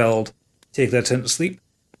Stigveld take their turn to sleep.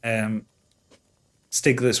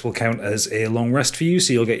 Stig, this will count as a long rest for you,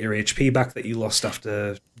 so you'll get your HP back that you lost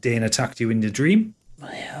after Dane attacked you in your dream.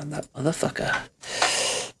 Man, that motherfucker.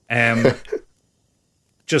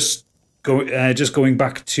 Just going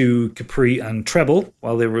back to Capri and Treble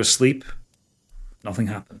while they were asleep, nothing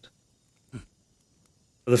happened.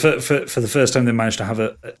 For the first time, they managed to have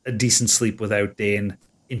a decent sleep without Dane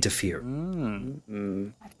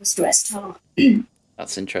interfering. That was restful.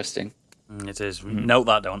 That's interesting. It is. Note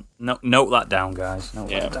that down. Note that down, guys. Note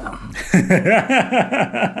that down.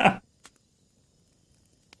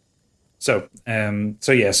 So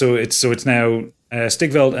it's now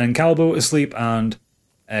Stigveld and Calbo asleep, and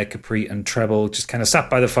Capri and Treble just kind of sat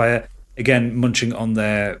by the fire, again munching on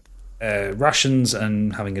their rations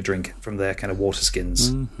and having a drink from their kind of water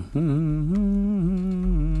skins.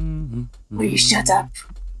 Will you shut up?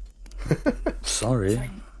 Sorry.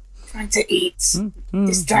 trying to eat,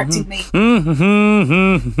 distracting me.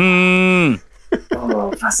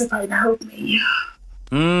 Oh, Proserpine, help me.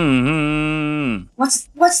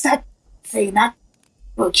 What's that thing, that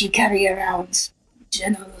book you carry around?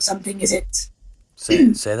 Journal or something, is it?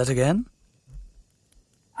 Say that again?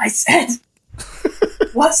 I said,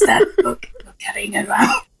 what's that book you're carrying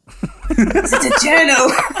around? Is it a journal?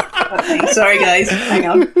 Okay, sorry, guys. Hang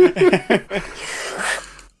on.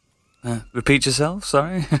 Repeat yourself,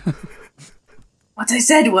 sorry. What I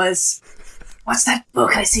said was, what's that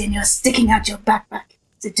book I see in your sticking out your backpack?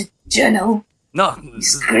 Is it a journal? No.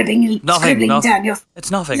 Scribbling down your... It's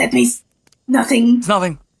nothing. Nothing. It's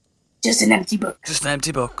nothing. Just an empty book. Just an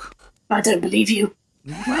empty book. I don't believe you.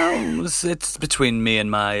 Well, it's between me and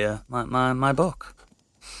my book.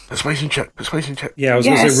 Persuasion check. Yeah, I was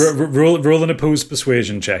going to say, roll an opposed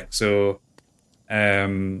persuasion check. So,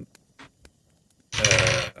 what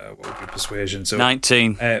would be persuasion? So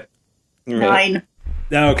 19. 9.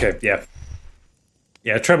 Okay, yeah.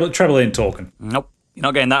 Yeah, treble ain't talking. Nope. You're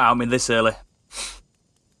not getting that out of me this early.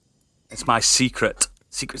 It's my secret.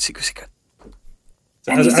 Secret.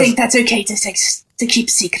 And you think that's okay to keep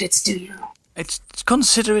secrets, do you?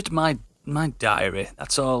 Consider it my diary.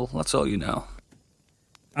 That's all you know.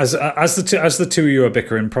 As the two of you are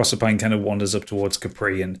bickering, Proserpine kind of wanders up towards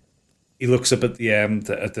Capri, and he looks up at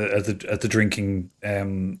the drinking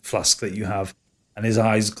flask that you have, and his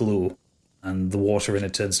eyes glow, and the water in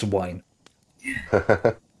it turns to wine.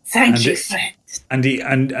 Thank you, friend. And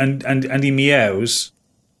he meows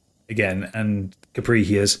again, and Capri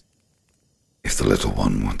hears, "If the little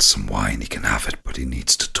one wants some wine, he can have it, but he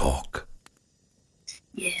needs to talk."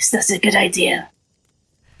 Yes, that's a good idea.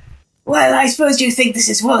 Well, I suppose you think this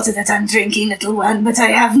is water that I'm drinking, little one, but I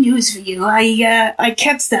have news for you. I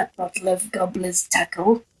kept that bottle of Gobbler's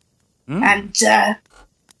Tackle, and I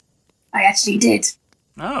actually did.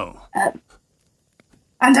 Oh.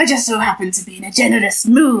 And I just so happened to be in a generous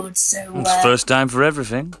mood, so... It's first time for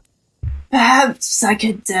everything. Perhaps I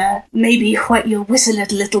could maybe whet your whistle a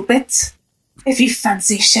little bit, if you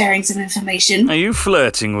fancy sharing some information. Are you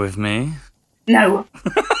flirting with me? No.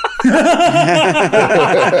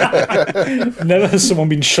 Never has someone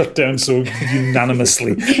been shut down so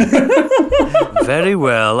unanimously. Very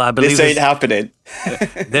well, I believe... This ain't happening.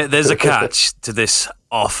 There's a catch to this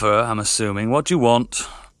offer, I'm assuming. What do you want?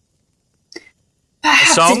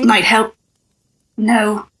 Perhaps it might help...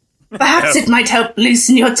 No. Perhaps it might help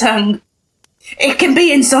loosen your tongue. It can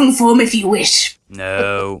be in song form if you wish.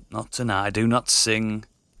 No, not tonight. I do not sing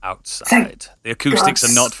outside. The acoustics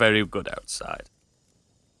are not very good outside.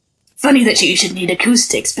 Funny that you should need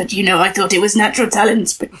acoustics, but I thought it was natural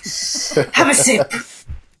talent. But have a sip.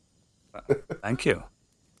 Thank you.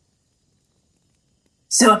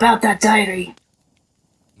 So about that diary.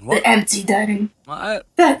 What? The empty diary. What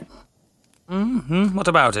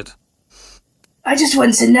about it? I just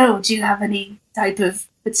want to know, do you have any type of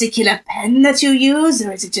particular pen that you use,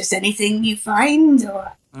 or is it just anything you find,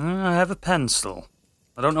 or... I have a pencil.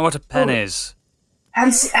 I don't know what a pen is.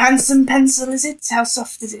 Handsome pencil, is it? How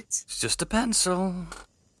soft is it? It's just a pencil.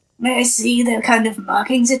 May I see the kind of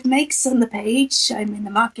markings it makes on the page? I'm in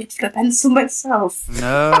the market for a pencil myself.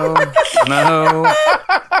 No.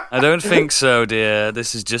 I don't think so, dear.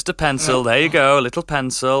 This is just a pencil. There you go, a little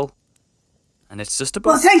pencil. And it's just a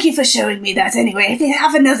book. Well, thank you for showing me that anyway.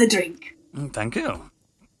 Have another drink. Thank you.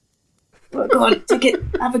 Well, go on, take it.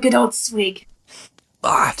 Have a good old swig.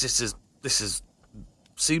 This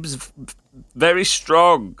seems very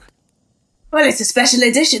strong. Well, it's a special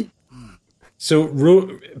edition. So,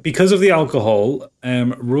 because of the alcohol,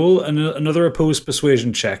 roll another opposed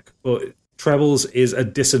persuasion check, but trebles is a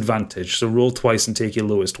disadvantage, so roll twice and take your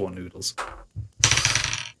lowest one, Noodles.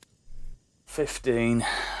 15.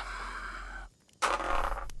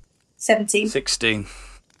 17. 16.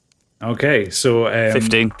 Okay, so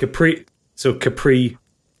 15. Capri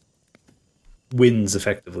wins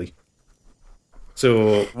effectively.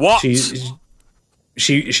 So what?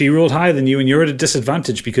 She rolled higher than you, and you're at a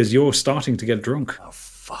disadvantage because you're starting to get drunk. Oh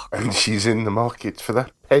fuck! And she's in the market for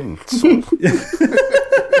that pencil.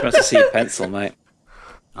 Wants to see a pencil, mate.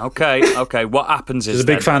 Okay. What happens is she's a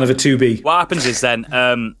big fan of a 2B. What happens is then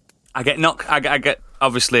I get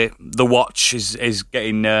obviously the watch is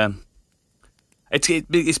getting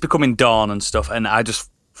it's becoming dawn and stuff, and I just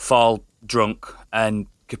fall drunk, and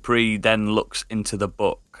Capri then looks into the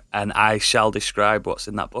book, and I shall describe what's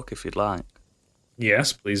in that book if you'd like.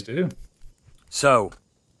 Yes, please do. So,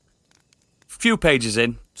 few pages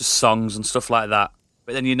in, just songs and stuff like that,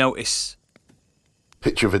 but then you notice...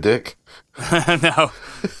 Picture of a dick? No.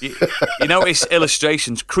 You notice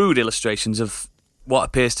illustrations, crude illustrations of what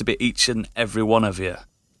appears to be each and every one of you.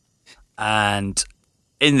 And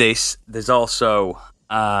in this, there's also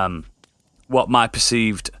what my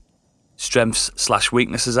perceived strengths /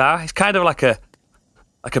 weaknesses are. It's kind of like a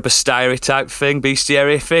bestiary type thing,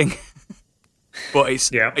 bestiary thing. But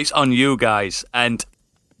it's on you guys. And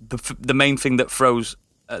the main thing that throws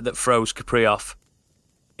Capri off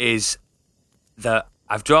is that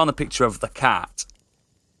I've drawn a picture of the cat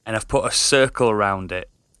and I've put a circle around it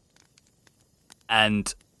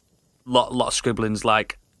and lot of scribblings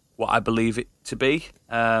like what I believe it to be.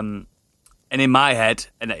 And in my head,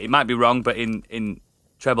 and it might be wrong, but in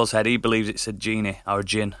Treble's head, he believes it's a genie or a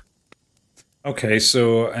djinn. Okay,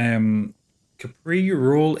 so Capri,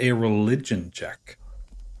 roll a religion check.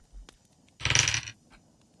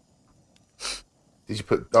 Did you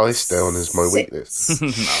put dice down as my weakness?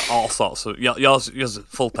 All sorts of yours a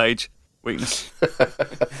full page weakness.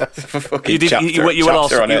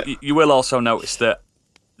 You will also notice that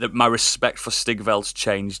my respect for Stigveld's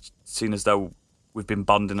changed, seeing as though we've been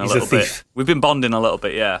bonding a little bit. We've been bonding a little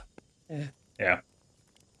bit, yeah.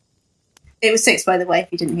 It was 6, by the way,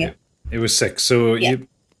 if you didn't hear. It was 6. So you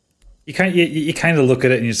kind of look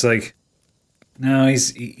at it and you're just like, no,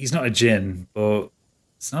 he's not a djinn, but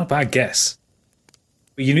it's not a bad guess.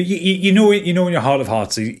 But you know in your heart of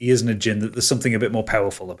hearts he isn't a djinn. That there's something a bit more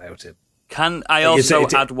powerful about him. Can I also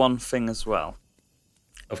add one thing as well?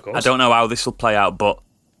 Of course. I don't know how this will play out, but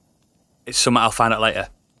it's something I'll find out later.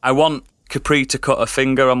 I want Capri to cut a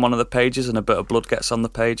finger on one of the pages and a bit of blood gets on the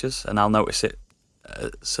pages, and I'll notice it at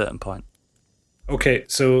a certain point. Okay,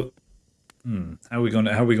 so how are we going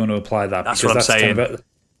to apply that? That's what I'm saying.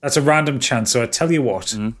 That's a random chance. So I tell you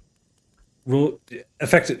what, roll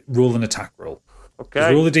an attack roll. Okay.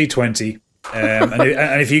 Just roll a d20, and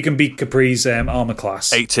if you can beat Capri's armor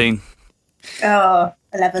class, 18. Oh,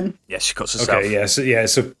 11. Yeah, she cuts herself. Okay,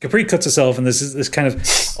 so Capri cuts herself, and there's this kind of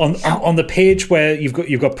on the page where you've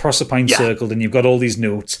got Proserpine circled, and you've got all these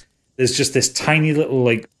notes. There's just this tiny little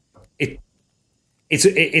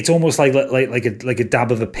It's almost like a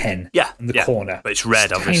dab of a pen in the corner. But it's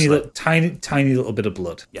red, obviously. Tiny little bit of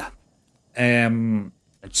blood. Yeah.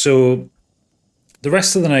 So the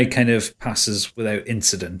rest of the night kind of passes without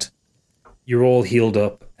incident. You're all healed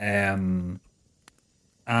up, and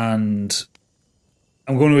I'm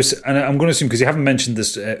going to assume, because you haven't mentioned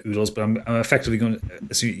this, Oodles, but I'm effectively going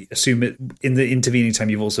to assume it in the intervening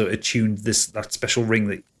time you've also attuned that special ring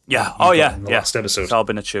that in the last episode. It's all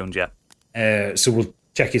been attuned, so we'll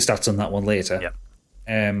check your stats on that one later. Yeah.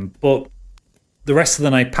 But the rest of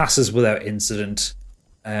the night passes without incident.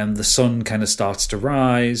 The sun kind of starts to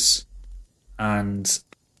rise, and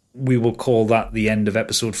we will call that the end of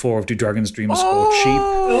episode 4 of Do Dragons Dream of Scorched Sheep,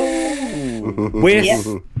 with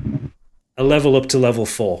a level up to level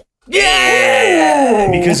 4.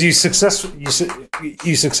 Yeah! Because you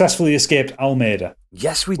successfully escaped Almeida.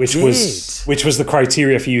 Yes, we did. Which was the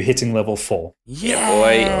criteria for you hitting level 4. Yeah,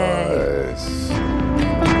 boy. Nice.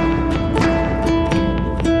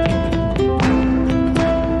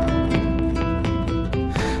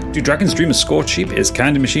 Do Dragons Dream of Scorched Sheep is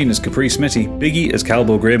Candy Machine as Capri Smitty, Biggie as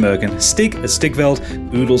Calbo Greymerkin, Stig as Stigveld,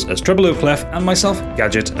 Oodles as Treble O'Clef, and myself,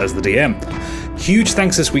 Gadget, as the DM. Huge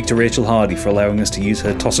thanks this week to Rachel Hardy for allowing us to use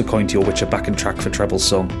her Toss a Coin to Your Witcher backing track for Treble's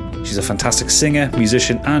song. She's a fantastic singer,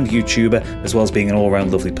 musician, and YouTuber, as well as being an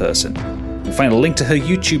all-round lovely person. You'll find a link to her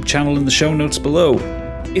YouTube channel in the show notes below.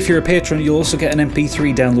 If you're a patron, you'll also get an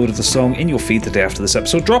MP3 download of the song in your feed the day after this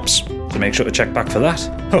episode drops, so make sure to check back for that.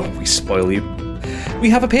 Oh, we spoil you. We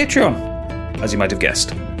have a Patreon, as you might have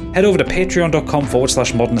guessed. Head over to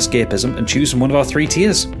patreon.com/modern escapism and choose from one of our 3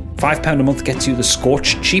 tiers. £5 a month gets you the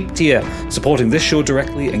Scorched Sheep tier, supporting this show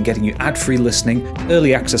directly and getting you ad-free listening,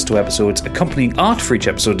 early access to episodes, accompanying art for each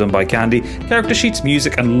episode done by Candy, character sheets,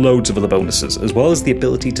 music, and loads of other bonuses, as well as the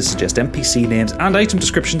ability to suggest NPC names and item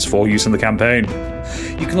descriptions for use in the campaign.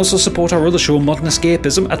 You can also support our other show, Modern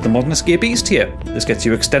Escapism, at the Modern Escapees tier. This gets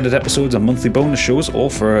you extended episodes and monthly bonus shows, all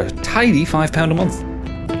for a tidy £5 a month.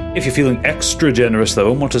 If you're feeling extra generous,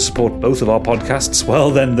 though, and want to support both of our podcasts,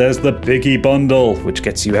 well, then there's the Biggie Bundle, which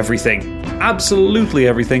gets you everything, absolutely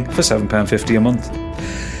everything, for £7.50 a month.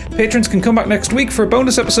 Patrons can come back next week for a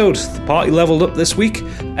bonus episode. The party leveled up this week,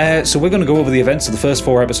 so we're going to go over the events of the first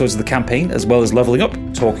 4 episodes of the campaign, as well as leveling up,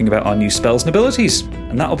 talking about our new spells and abilities.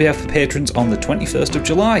 And that'll be out for patrons on the 21st of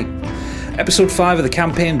July. Episode 5 of the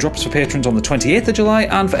campaign drops for patrons on the 28th of July,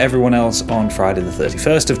 and for everyone else on Friday the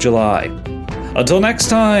 31st of July. Until next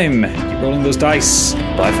time, keep rolling those dice.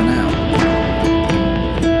 Bye for now.